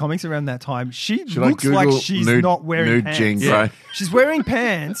in the comics around that time, she Should I looks like Google she's nude- not wearing nude pants. Jean Grey? She's wearing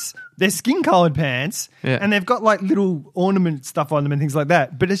pants. They're skin-colored pants, Yeah. and they've got like little ornament stuff on them and things like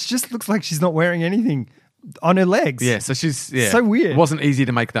that. But it just looks like she's not wearing anything on her legs. Yeah, so she's So weird. It wasn't easy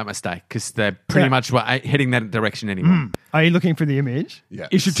to make that mistake because they pretty Yeah. much were heading that direction anyway. Are you looking for the image? Yeah.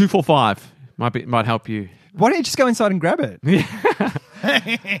 Issue 245 might help you. Why don't you just go inside and grab it?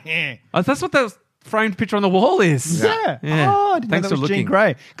 Oh, that's what that framed picture on the wall is. Yeah. Yeah. Oh, I didn't Thanks know that for was Jean looking.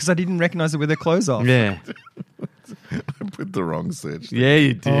 Grey because I didn't recognize it with her clothes off. Yeah, I put the wrong search. yeah,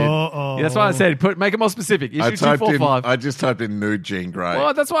 you did. Uh-oh. Yeah, that's why I said make it more specific. Issue I typed in. 245. I just typed in nude Jean Grey.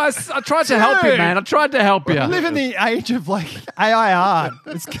 Well, that's why I tried to help you, Dude. man. I tried to help you. We live in the age of like AI art.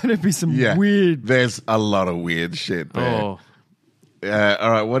 It's going to be some Yeah, weird. There's a lot of weird shit there. Oh.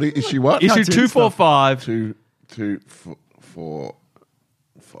 All right, what is she? What? Issue Cartoon 245, 4.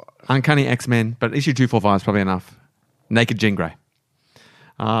 Uncanny X-Men, but issue 245 is probably enough. Naked Jean Grey.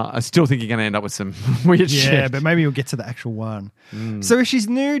 I still think you're going to end up with some weird shit. Yeah, but maybe you'll get to the actual one. So if she's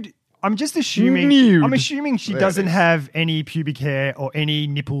nude, I'm just assuming. Nude. I'm assuming she doesn't have any pubic hair or any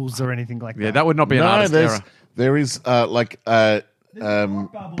nipples or anything like that. Yeah, that would not be an artist error. there is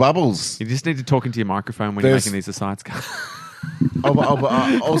bubbles. You just need to talk into your microphone when you're making these asides.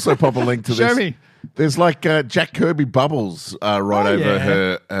 I'll also pop a link to this. Show me. There's like Jack Kirby bubbles right over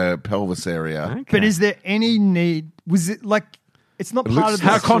her pelvis area. Okay. But is there any need? Was it like it's not part of the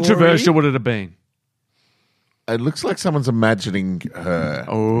How story? controversial would it have been? It looks like someone's imagining her.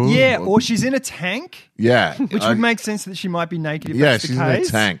 Oh. Yeah, or she's in a tank, Yeah. which would make sense that she might be naked if Yeah, that's she's the in a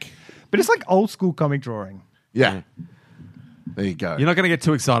case. tank. But it's like old school comic drawing. Yeah. There you go. You're not going to get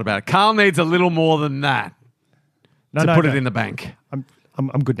too excited about it. Carl needs a little more than that to put it in the bank.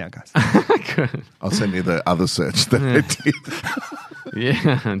 I'm good now, guys. Good. I'll send you the other search that I did.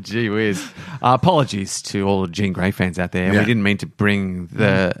 Yeah, gee whiz. Apologies to all the Jean Grey fans out there. Yeah. We didn't mean to bring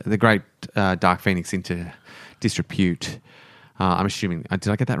the great Dark Phoenix into disrepute. I'm assuming. Did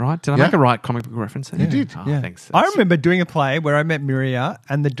I get that right? Did I make a right comic book reference? You did. Oh, Yeah. thanks. I remember doing a play where I met Miria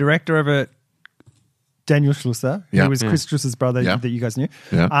and the director of it, Daniel Schlusser, Yeah. who was Chris Schlusser's brother Yeah. that you guys knew.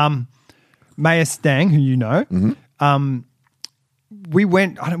 Yeah. Maya Stang, who you know. We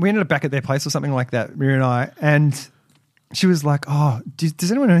ended up back at their place or something like that, Miria and I, and she was like, "Oh,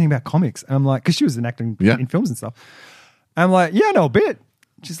 does anyone know anything about comics?" And I'm like, because she was an actor in films and stuff. And I'm like, "Yeah, I know a bit."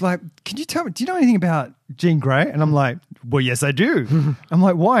 She's like, "Can you tell me? Do you know anything about Jean Grey?" And I'm like, "Well, yes, I do." I'm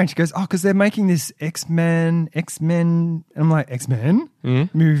like, "Why?" And she goes, "Oh, because they're making this X-Men." And I'm like, "X-Men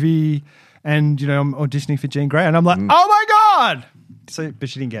movie," and I'm auditioning for Jean Grey, and I'm like, "Oh my god!" So, but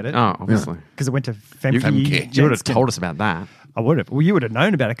she didn't get it. Oh, obviously. Because it went to Femke. You would have told us about that. I would have. Well, you would have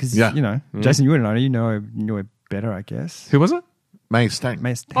known about it because Jason, you would have known it. You know it better, I guess. Who was it? May Stang.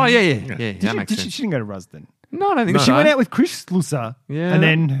 May Stang. Oh, yeah. That makes sense. She didn't go to Rusden. No, I don't think But so. she went out with Chris Schlusser. Yeah. And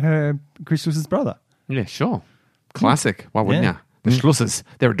then Chris Schlusser's brother. Yeah, sure. Classic. Why wouldn't Yeah. you? The Schlussers,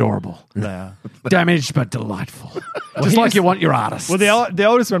 they're adorable. They are. Damaged but delightful. Just like you want your artists. Well, the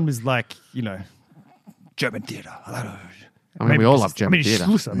oldest one was like, German theatre. I mean, we all love German theatre.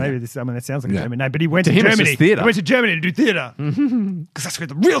 Schlusser. Maybe that sounds like a German name, but he went to him, it's Germany. just theatre. He went to Germany to do theatre. Because that's where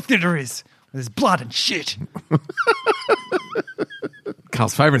the real theatre is. Where there's blood and shit.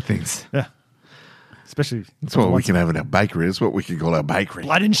 Carl's favourite things. Yeah. Especially. That's what we can have in our bakery. That's what we can call our bakery.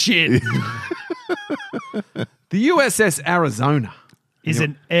 Blood and shit. The USS Arizona. Is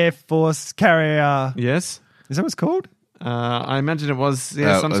an Air Force carrier. Yes. Is that what it's called? I imagine it was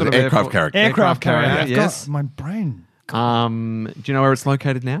some sort of aircraft carrier. Aircraft carrier. Yes. God, my brain. Do you know where it's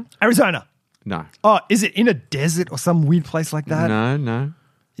located now? Arizona. No. Oh, is it in a desert or some weird place like that? No.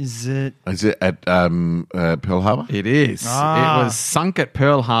 Is it? Is it at Pearl Harbor? It is. Ah. It was sunk at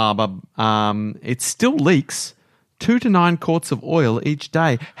Pearl Harbor. It still leaks 2 to 9 quarts of oil each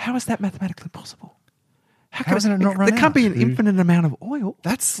day. How is that mathematically possible? How isn't it not run There can't be out? an infinite amount of oil.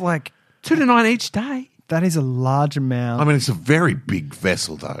 That's like 2 to 9 each day. that is a large amount. I mean, it's a very big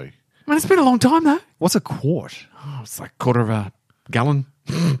vessel, though. I mean, it's been a long time though. What's a quart? Oh, it's like a quarter of a gallon.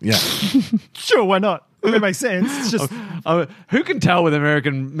 Yeah. Sure, why not? It makes sense. It's just Who can tell with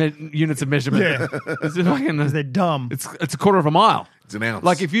American units of measurement? Yeah. It's fucking- they're dumb. It's a quarter of a mile. It's an ounce.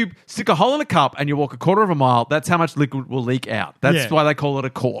 Like if you stick a hole in a cup and you walk a quarter of a mile, that's how much liquid will leak out. That's Yeah. why they call it a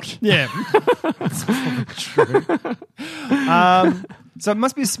quart. Yeah. That's probably true. So it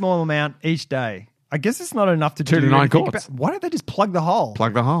must be a small amount each day. I guess it's not enough to 2 do to 9 everything quarts. about- Why don't they just plug the hole?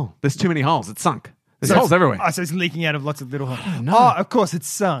 Plug the hole. There's too many holes. It's sunk. There's So holes it's- everywhere. Oh, so it's leaking out of lots of little holes. Oh, of course, it's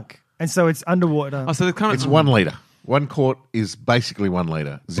sunk. And so it's underwater. Oh, so they're kind of. It's 1 litre. 1 quart is basically 1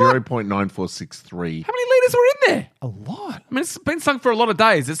 litre. 0.9463. How many liters were in there? a lot. I mean, it's been sunk for a lot of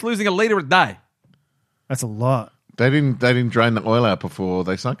days. It's losing a liter a day. That's a lot. They didn't drain the oil out before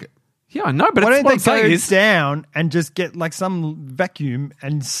they sunk it. Yeah, I know, but Why it's don't what they I'm saying go is, down and just get like some vacuum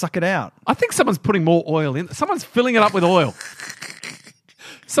and suck it out? I think someone's putting more oil in. Someone's filling it up with oil.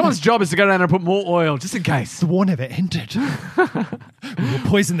 Someone's job is to go down and put more oil just in case. The war never ended. We will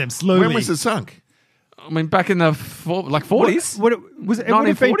poison them slowly. When was it sunk? I mean, back in the 40s. What was it? It would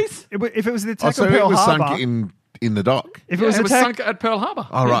have been- 1940s? If it was the attack So on it Pearl was Harbor. sunk in the dock. If Yeah, it was it was attacked, sunk at Pearl Harbor.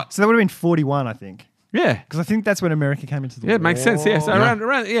 Oh, right. so that would have been 41, I think. Yeah. Because I think that's when America came into the war. Yeah, it makes sense. Yeah, so around,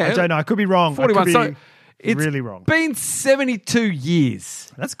 yeah. I don't know. I could be wrong. 41. I could So be it's really wrong. been 72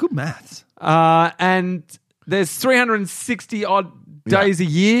 years. That's good maths. And there's 360 odd days a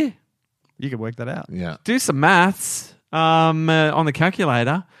year. You could work that out. Yeah. Do some maths on the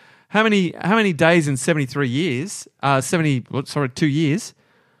calculator. How many days in 73 years? 2 years.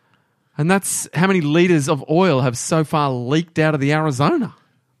 And that's how many liters of oil have so far leaked out of the Arizona.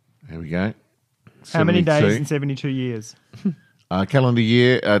 There we go. How many days 72. in 72 years? Calendar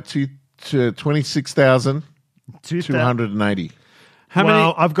year, 26,280. How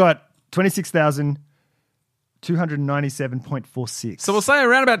many? I've got 26,297.46. So we'll say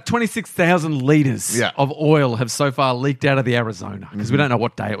around about 26,000 litres Yeah. of oil have so far leaked out of the Arizona because we don't know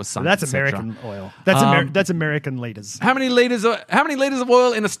what day it was sunk. That's et cetera. American oil. That's American liters. How many litres of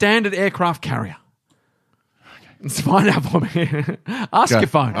oil in a standard aircraft carrier? Let's find out for me. Ask your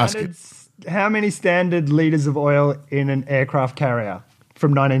phone. Ask it. How many standard liters of oil in an aircraft carrier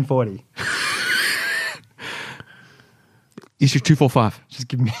from 1940? Issue 245. Just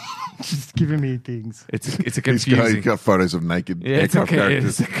giving me things. It's a He's confusing. got photos of naked Yeah, it's, aircraft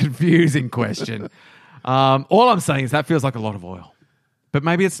characters. it's a confusing question. All I'm saying is that feels like a lot of oil, but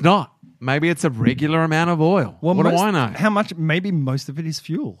maybe it's not. Maybe it's a regular amount of oil. What do I know? How much? Maybe most of it is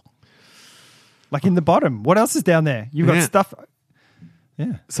fuel. Like in the bottom. What else is down there? You've got stuff.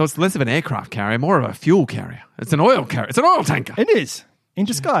 Yeah. So it's less of an aircraft carrier, more of a fuel carrier. It's an oil carrier. It's an oil tanker. It is. In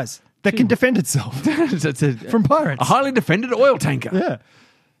disguise. That can defend itself It's from pirates. a highly defended oil tanker. Yeah.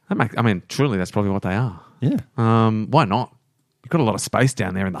 Truly, that's probably what they are. Yeah. Why not? You've got a lot of space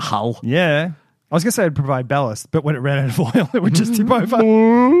down there in the hull. Yeah. I was going to say it'd provide ballast, but when it ran out of oil, it would just tip over.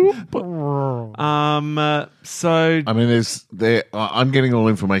 So I mean, I'm getting all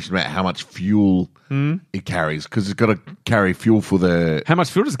information about how much fuel it carries because it's got to carry fuel for the. how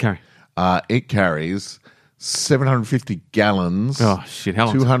much fuel does it carry? It carries 750 gallons. Oh, shit. How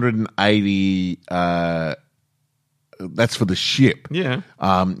long? 280. That's for the ship. Yeah.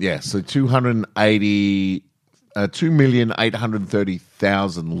 So 280.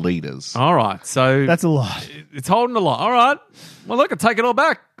 2,830,000 litres. All right. So That's a lot. it's holding a lot. All right. Well, look, I take it all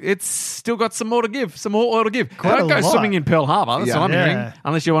back. It's still got some more to give, some more oil to give. Don't a go lot. swimming in Pearl Harbor. That's Yeah. what I'm Yeah. hearing.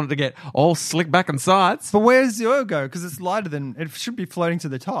 Unless you want it to get all slick back and sides. But where does the oil go? Because it's lighter than it should be floating to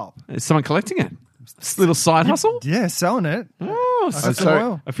the top. Is someone collecting it? This little side hustle? Yeah, selling it. Oh, That's so-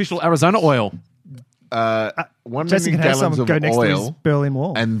 oil. official Arizona oil. 1 Jesse million can have gallons some of go next to his oil. Berlin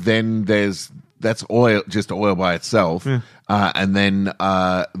Wall. And then that's oil, just oil by itself. And then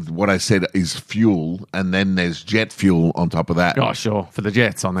what I said is fuel. And then there's jet fuel on top of that. Oh, sure. For the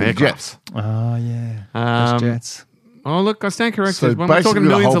jets on the The aircrafts. jets. Oh, yeah. Um, Those jets. Oh, look, I stand corrected. So when we're basically, talking the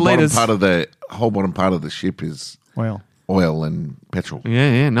millions whole of bottom litres. whole bottom part of the ship is Oil. oil and petrol.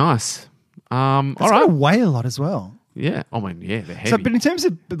 Yeah, nice. All It's right. going to weigh a lot as well. Yeah. I mean, yeah, they're heavy. So, but in terms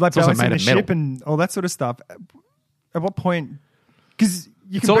of like also balancing made the of metal. ship and all that sort of stuff, at what point? Because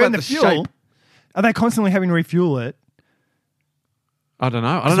you It's can all burn about the the fuel. shape. Are they constantly having to refuel it? I don't know.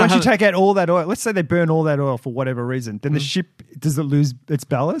 I don't Because know. once How you take out all that oil, let's say they burn all that oil for whatever reason, then the ship, does it lose its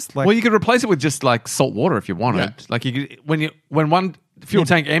ballast? Like, well, you could replace it with just like salt water if you wanted. Yeah. Like you could, when one fuel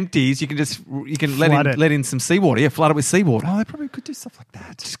tank empties, you can Flood it. let in some seawater. Yeah, flood it with seawater. oh, they probably could do stuff like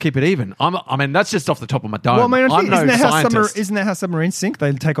that. Just keep it even. I mean, that's just off the top of my dome. Well, I mean, I'm no isn't scientist. that how submarines sink?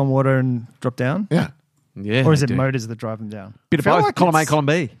 They take on water and drop down? Yeah. Yeah, Or is they it do. motors that drive them down? Bit of I feel both. like Column A, it's- column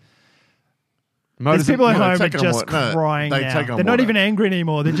B. There's Motors people at no, home are take on just water. No, crying they now. take on They're not water. even angry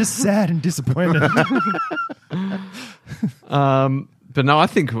anymore. They're just sad and disappointed. But no, I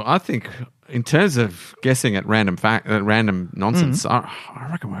think in terms of guessing at random nonsense, I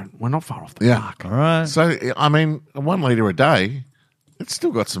reckon we're not far off the mark. All right. So, I mean, 1 litre a day, it's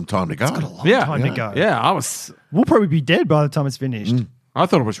still got some time to go. Yeah, time to go. Yeah, We'll probably be dead by the time it's finished. I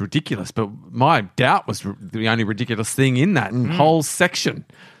thought it was ridiculous, but my doubt was the only ridiculous thing in that whole section.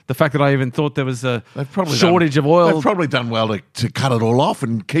 The fact that I even thought there was a shortage of oil. They've probably done well to cut it all off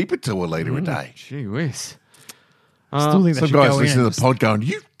and keep it to a litre a day. Gee whiz. Still think they Some should guys go listening in. to the pod going,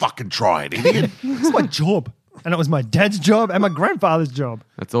 you fucking try it, idiot. It's my job. And it was my dad's job and my grandfather's job.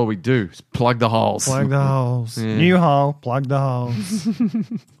 That's all we do is plug the holes. Plug the holes. New hole, plug the holes.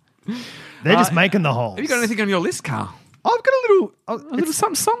 They're just making the holes. Have you got anything on your list, Carl? I've got a little... A little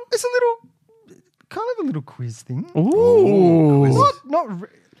something? It's a little... Kind of a little quiz thing. Ooh. Not...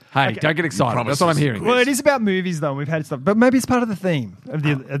 Hey, don't get excited. promised That's what I'm us a hearing. Well, it is about movies, though. We've had stuff. But maybe it's part of the theme of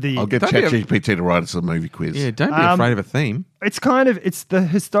the... I'll get Don't be a- ChatGPT to write us a movie quiz. Yeah, don't be afraid of a theme. It's kind of... It's the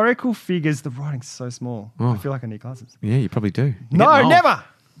historical figures. The writing's so small. I feel like I need glasses. Yeah, you probably do. You're No, getting old.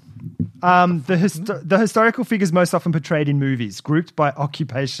 never. The historical figures most often portrayed in movies, grouped by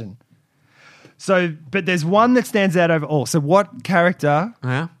occupation. So, but there's one that stands out over all. So, what character,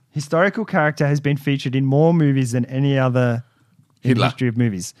 Yeah. historical character, has been featured in more movies than any other in the Hitler. history of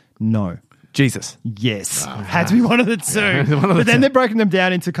movies? No. Jesus. Yes. Had to be one of the two. But then they're breaking them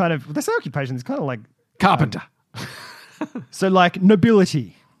down into kind of, they say occupation, it's kind of like, Carpenter. so like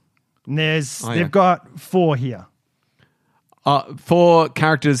nobility. And there's, yeah. they've got 4 here. 4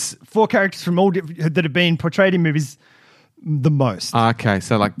 characters. 4 characters from all that have been portrayed in movies the most. Okay,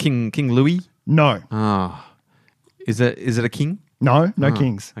 so like King Louis. No. Is it a king? No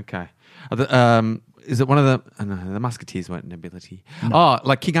kings. Okay. Is it one of the... no, the Musketeers weren't nobility. No. Oh,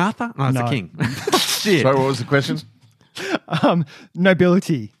 like King Arthur? No, it's a king. Shit. So what was the question?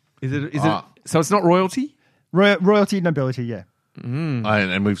 Nobility. Is it? So it's not royalty? Royalty, nobility, yeah.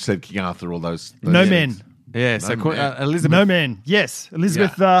 And we've said King Arthur, all those No things. men. Yeah, so men. Elizabeth... No men. Yes.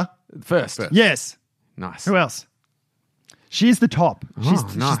 Elizabeth First. Yes. Nice. Who else? She is the top.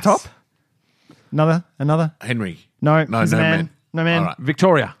 She's nice. top. Another. Henry. No, no man. No man. All right.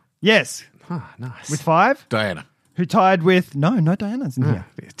 Victoria. Yes. Oh, nice. With 5. Diana. Who tied with... No Diana's in here.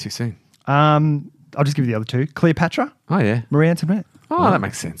 Yeah, too soon. I'll just give you the other 2. Cleopatra. Oh, yeah. Marie Antoinette. Oh, that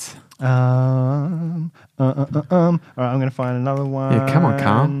makes sense. All right, I'm going to find another one. Yeah, come on,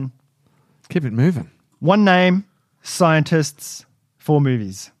 Carl. Keep it moving. One name, scientists, 4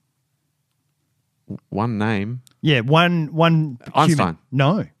 movies. One name. Yeah, one Einstein. human.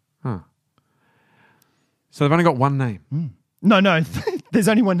 No. So they've only got one name. No. There's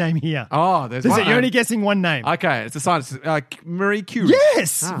only one name here. Oh, there's one You're name. only guessing one name. Okay, it's a scientist. Marie Curie.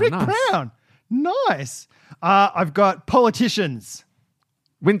 Yes, Ah, Rick nice. Brown. Nice. I've got politicians.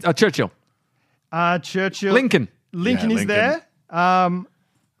 Churchill. Churchill. Lincoln. Lincoln Yeah, is Lincoln. there.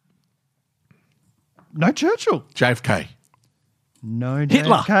 No Churchill. JFK. No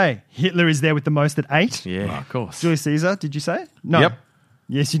Hitler. JFK. Hitler is there with the most at 8. Yeah, of course. Julius Caesar, did you say? No. Yep.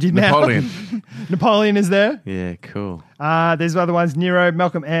 Yes, you did now. Napoleon. Napoleon is there. Yeah, cool. There's other ones. Nero,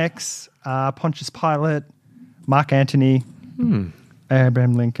 Malcolm X, Pontius Pilate, Mark Antony,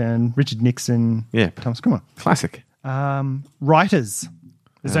 Abraham Lincoln, Richard Nixon. Yeah. Thomas, come on. Classic. Writers.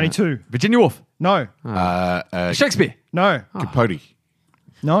 There's only 2. Virginia Woolf. No. Shakespeare. No. Capote.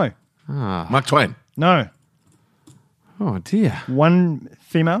 No. Mark Twain. No. Oh, dear. 1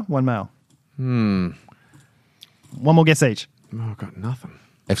 female, 1 male. One more guess each. Oh, I've got nothing.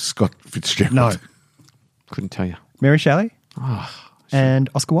 F. Scott Fitzgerald. No. Couldn't tell you. Mary Shelley and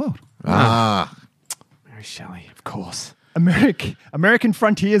Oscar Wilde. Mary Shelley, of course. American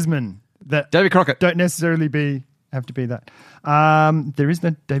frontiersmen that Davy Crockett. don't necessarily have to be that. There is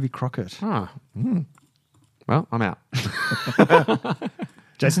no Davy Crockett. Oh. Well, I'm out.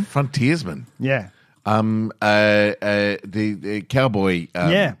 Jason? Frontiersman. Yeah. The cowboy.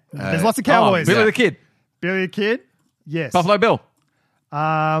 Yeah. There's lots of cowboys. Billy the Kid. Billy the Kid? Yes. Buffalo Bill.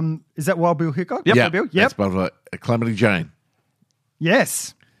 Is that Wild Bill Hickok? Yep. Yeah, Bill? Yep. that's Buffalo. Calamity Jane.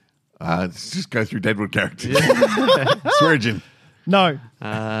 Yes. Let's just go through Deadwood characters. Swearingen. No.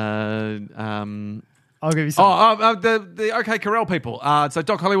 I'll I'll give you some. the OK Corral people. So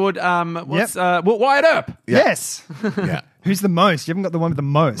Doc Hollywood. Wyatt Earp. Yes. Yeah. Who's the most? You haven't got the one with the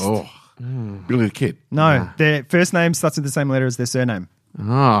most. Oh. Billy the Kid. No. Their first name starts with the same letter as their surname.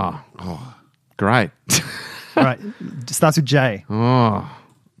 Oh, great. All right. Starts with J. Oh,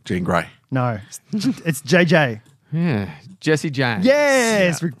 Jean Grey. No. It's JJ. yeah. Jesse James.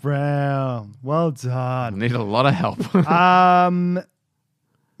 Yes, Rick Brown. Well I done. need a lot of help.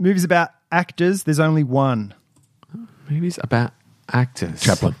 Movies about actors. There's only one. Movies about actors.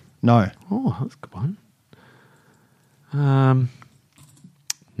 Chaplin. No. Oh, that's a good one.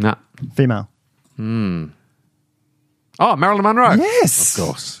 Nah. Female. Oh, Marilyn Monroe. Yes. Of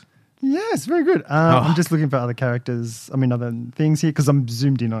course. Yes, very good. I'm just looking for other characters. Other things here because I'm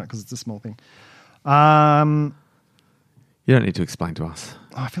zoomed in on it because it's a small thing. You don't need to explain to us.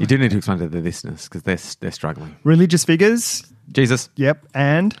 You do need to explain to the listeners because they're struggling. Religious figures. Jesus. Yep.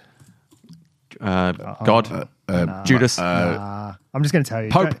 And God. Judas. I'm just going to tell you.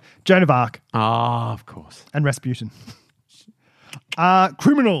 Pope. Joan of Arc Of course. and Rasputin.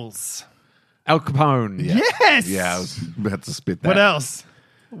 Criminals. Al Capone. Yeah. Yes. Yeah, I was about to spit that. What else?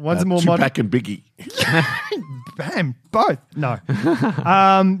 One's more modern. Tupac and Biggie. Bam, both. No.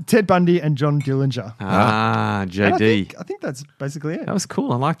 Ted Bundy and John Dillinger. And JD. I think that's basically it. That was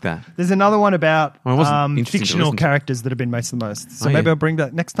cool. I like that. There's another one about Well, it wasn't interesting to fictional listen to. characters that have been made the most. So Oh, maybe yeah. I'll bring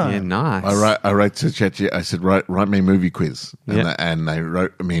that next time. Yeah, nice. I wrote to Chetty, I said, write me a movie quiz. And they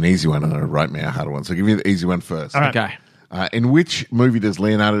wrote me an easy one and they wrote me a harder one. So I'll give you the easy one first. All right. Okay. In which movie does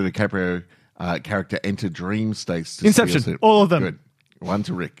Leonardo DiCaprio character enter dream states? To Inception. steal- All of them. Good. One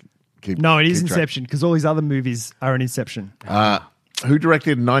to Rick. No, it is keep track. Inception because all these other movies are an Inception. Who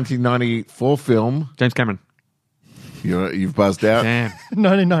directed 1994 film? James Cameron. You've buzzed out. Damn.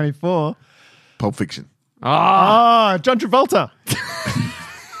 1994. Pulp Fiction. John Travolta.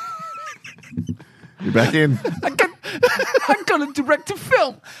 You're back in. I'm going to direct a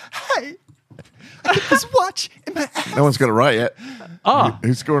film. Hey, I got this watch in my ass. No one's got it right yet.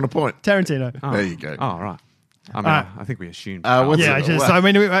 Who's scoring a point? Tarantino. There you go. Oh, right. I think we assumed. what's Yeah, it-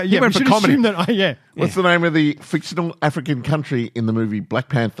 we went for should comedy. assume that. Yeah. What's the name of the fictional African country in the movie Black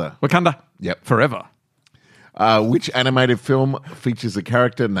Panther? Wakanda. Yep. Forever. Which animated film features a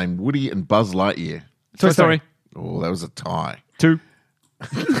character named Woody and Buzz Lightyear? Toy Story. Oh, that was a tie. 2.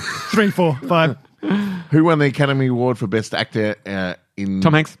 3, 4, 5. Who won the Academy Award for Best Actor in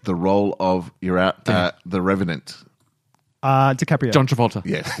Tom Hanks. the role of the Revenant? DiCaprio. John Travolta.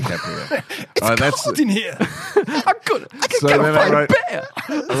 Yes, DiCaprio. It's cold in here. I'm good. I can get a fire bear.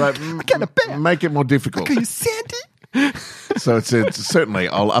 I get a bear. Make it more difficult. Are you Sandy? So it's certainly,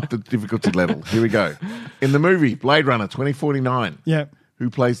 I'll up the difficulty level. Here we go. In the movie Blade Runner 2049, Yeah. who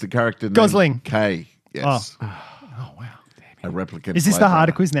plays the character named Gosling. Kay? Yes. Oh, wow. A replicant. Is this Blade the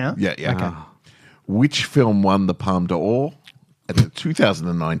harder Runner. quiz now? Yeah, yeah. Okay. Which film won the Palme d'Or at the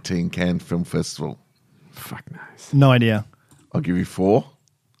 2019 Cannes Film Festival? Fuck nice. No idea. I'll give you 4.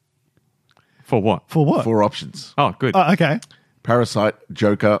 For what? For what? 4 options. Oh, good. Oh, okay. Parasite,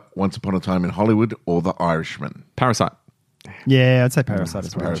 Joker, Once Upon a Time in Hollywood, or The Irishman. Parasite. Yeah, I'd say Parasite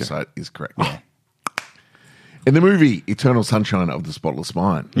as well. Parasite is correct. In the movie Eternal Sunshine of the Spotless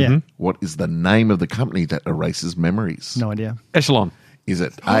Mind, Yeah. what is the name of the company that erases memories? No idea. Echelon. Is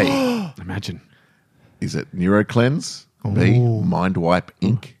it A, Imagine. is it NeuroCleanse, B, Mindwipe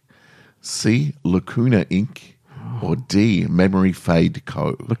Inc., C, Lacuna Inc., or D, Memory Fade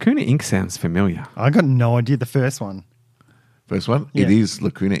Co.? Lacuna Inc. sounds familiar. I got no idea the first one. First one, Yeah. it is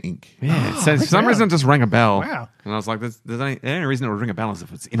Lacuna Inc. Yeah. So for some reason it just rang a bell. Wow. And I was like, the only reason it would ring a bell is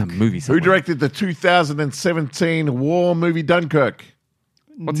if it's in a movie Who somewhere. directed the 2017 war movie Dunkirk?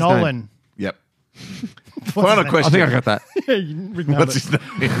 What's his Nolan. Yep. What's Final his name? I question. think I got that. Yeah, Rick nailed What's it.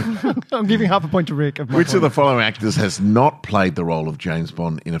 his name? I'm giving half a point to Rick. Which of the following actors has not played the role of James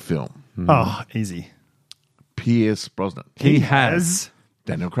Bond in a film? Oh, easy. Pierce Brosnan, He has.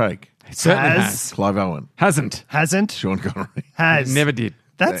 Daniel Craig, He certainly Has. has. Clive Owen, Hasn't. Hasn't. Sean Connery. Has. Never did.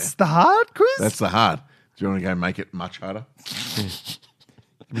 That's the hard quiz? That's the hard. Do you want to go make it much harder?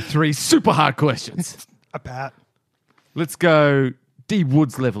 3 super hard questions. a pat. Let's go D.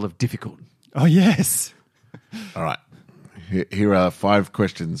 Woods level of difficult. Oh, yes. All right. Here are 5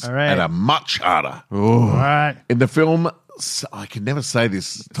 questions All right. that are much harder. All right. In the film, I can never say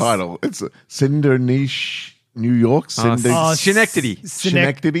this title. It's Syndernish, New York. Schenectady.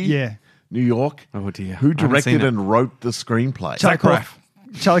 Schenectady? Yeah. New York. Oh, dear. Who I haven't seen directed it. and wrote the screenplay?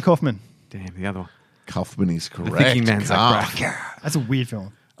 Charlie Kaufman. Damn, the other one. Kaufman is correct. Thinking Man, Zach Karf. Braff. That's a weird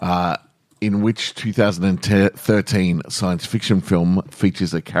film. In which 2013 science fiction film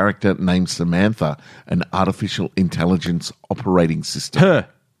features a character named Samantha, an artificial intelligence operating system? Her.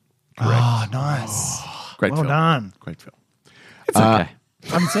 Oh, nice. Great Well film. done. Great film. It's okay. I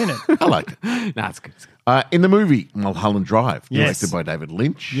haven't seen it. I liked it. Nah, it's good. It's good. In the movie Mulholland Drive, Yes. directed by David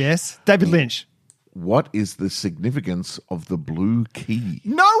Lynch, Yes. David Lynch. what is the significance of the blue key?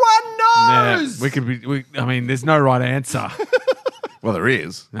 No one Yeah, knows. we could be. I mean, there's no right answer. Well, there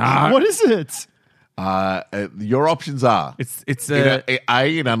is. No. What is it? Your options are: It's A,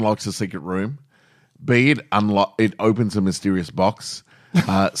 it unlocks a secret room. B, it opens a mysterious box.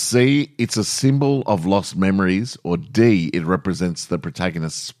 C, it's a symbol of lost memories. Or D, it represents the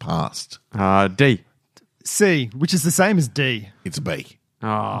protagonist's past. D. C, which is the same as D. It's B.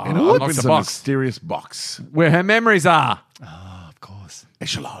 Oh, It unlocks opens the a box mysterious box. where her memories are. Of course.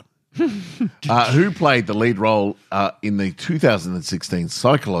 Echelon. Who played the lead role in the 2016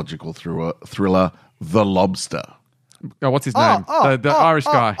 psychological thriller The Lobster? Oh, what's his name? The Irish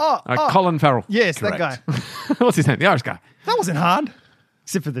guy. Colin Farrell. Yes, Correct. that guy. What's his name? The Irish guy. That wasn't hard.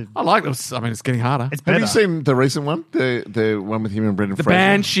 Except for the... I like this. I mean, it's getting harder. It's Have better. you seen the recent one? The one with him and Brendan The Fraser?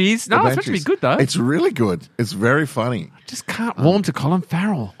 Banshees. No, The it's meant to be Banshees. good, though. It's really good. It's very funny. Just can't warm to Colin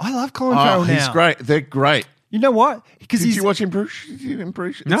Farrell. I love Colin Farrell now. He's great. They're great. You know what? Because Did he's... you watch In Bruges? In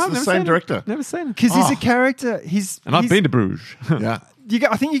Bruges? No, It's I've the never same seen director. It. Never seen it. Because he's a character. And I've been to Bruges. Yeah.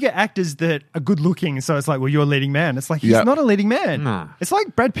 I think you get actors that are good looking, so it's like, well, you're a leading man. It's like he's Yeah. not a leading man. Nah. It's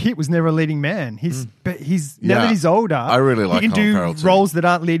like Brad Pitt was never a leading man. But he's now Yeah. that he's older, I really like he can Colin do Farrell too. roles that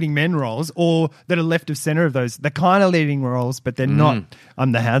aren't leading men roles or that are left of center of those. They're kind of leading roles, but they're not.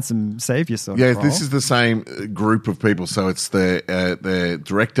 I'm the handsome savior sort Yeah, of role. this is the same group of people. So it's the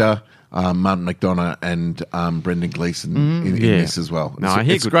director, Martin McDonough, and Brendan Gleeson in this as well. No, I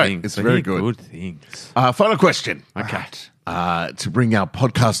hear it's good great. things. It's I very hear good. Good things. Final question. Okay. To bring our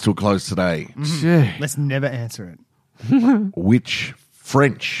podcast to a close today, Gee. Let's never answer it. which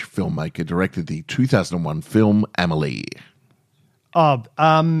French filmmaker directed the 2001 film Amélie? Oh,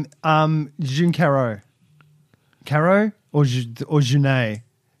 Jean Caro. Caro or Junet?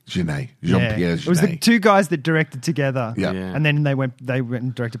 Jean-Pierre Jeunet. It was the two guys that directed together. Yeah. Yeah. And then they went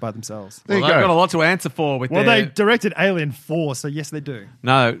and directed by themselves. There Well, you they've got a go. lot to answer for with Well, their... they directed Alien 4, so yes, they do.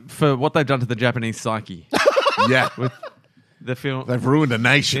 No, for what they've done to the Japanese psyche. Yeah. The film. They've ruined a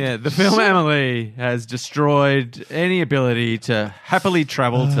nation. Yeah, the film Emily has destroyed any ability to happily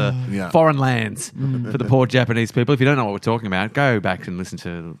travel to foreign lands for the poor Japanese people. If you don't know what we're talking about, go back and listen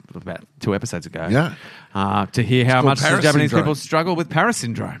to about 2 episodes ago. Yeah. To hear how much the Paris Japanese syndrome. people struggle with Paris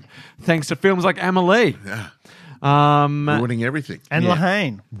syndrome, thanks to films like Amelie. Yeah. Um, Ruining everything. And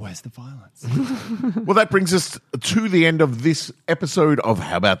Lahane, where's the violence? Well, that brings us to the end of this episode of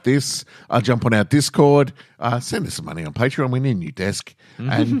How About This? Jump on our Discord. Send us some money on Patreon. We need a new desk.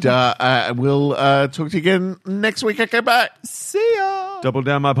 And we'll talk to you again next week. Okay, bye. See ya. Double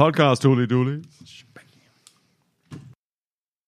down my podcast, Tooly Doolies.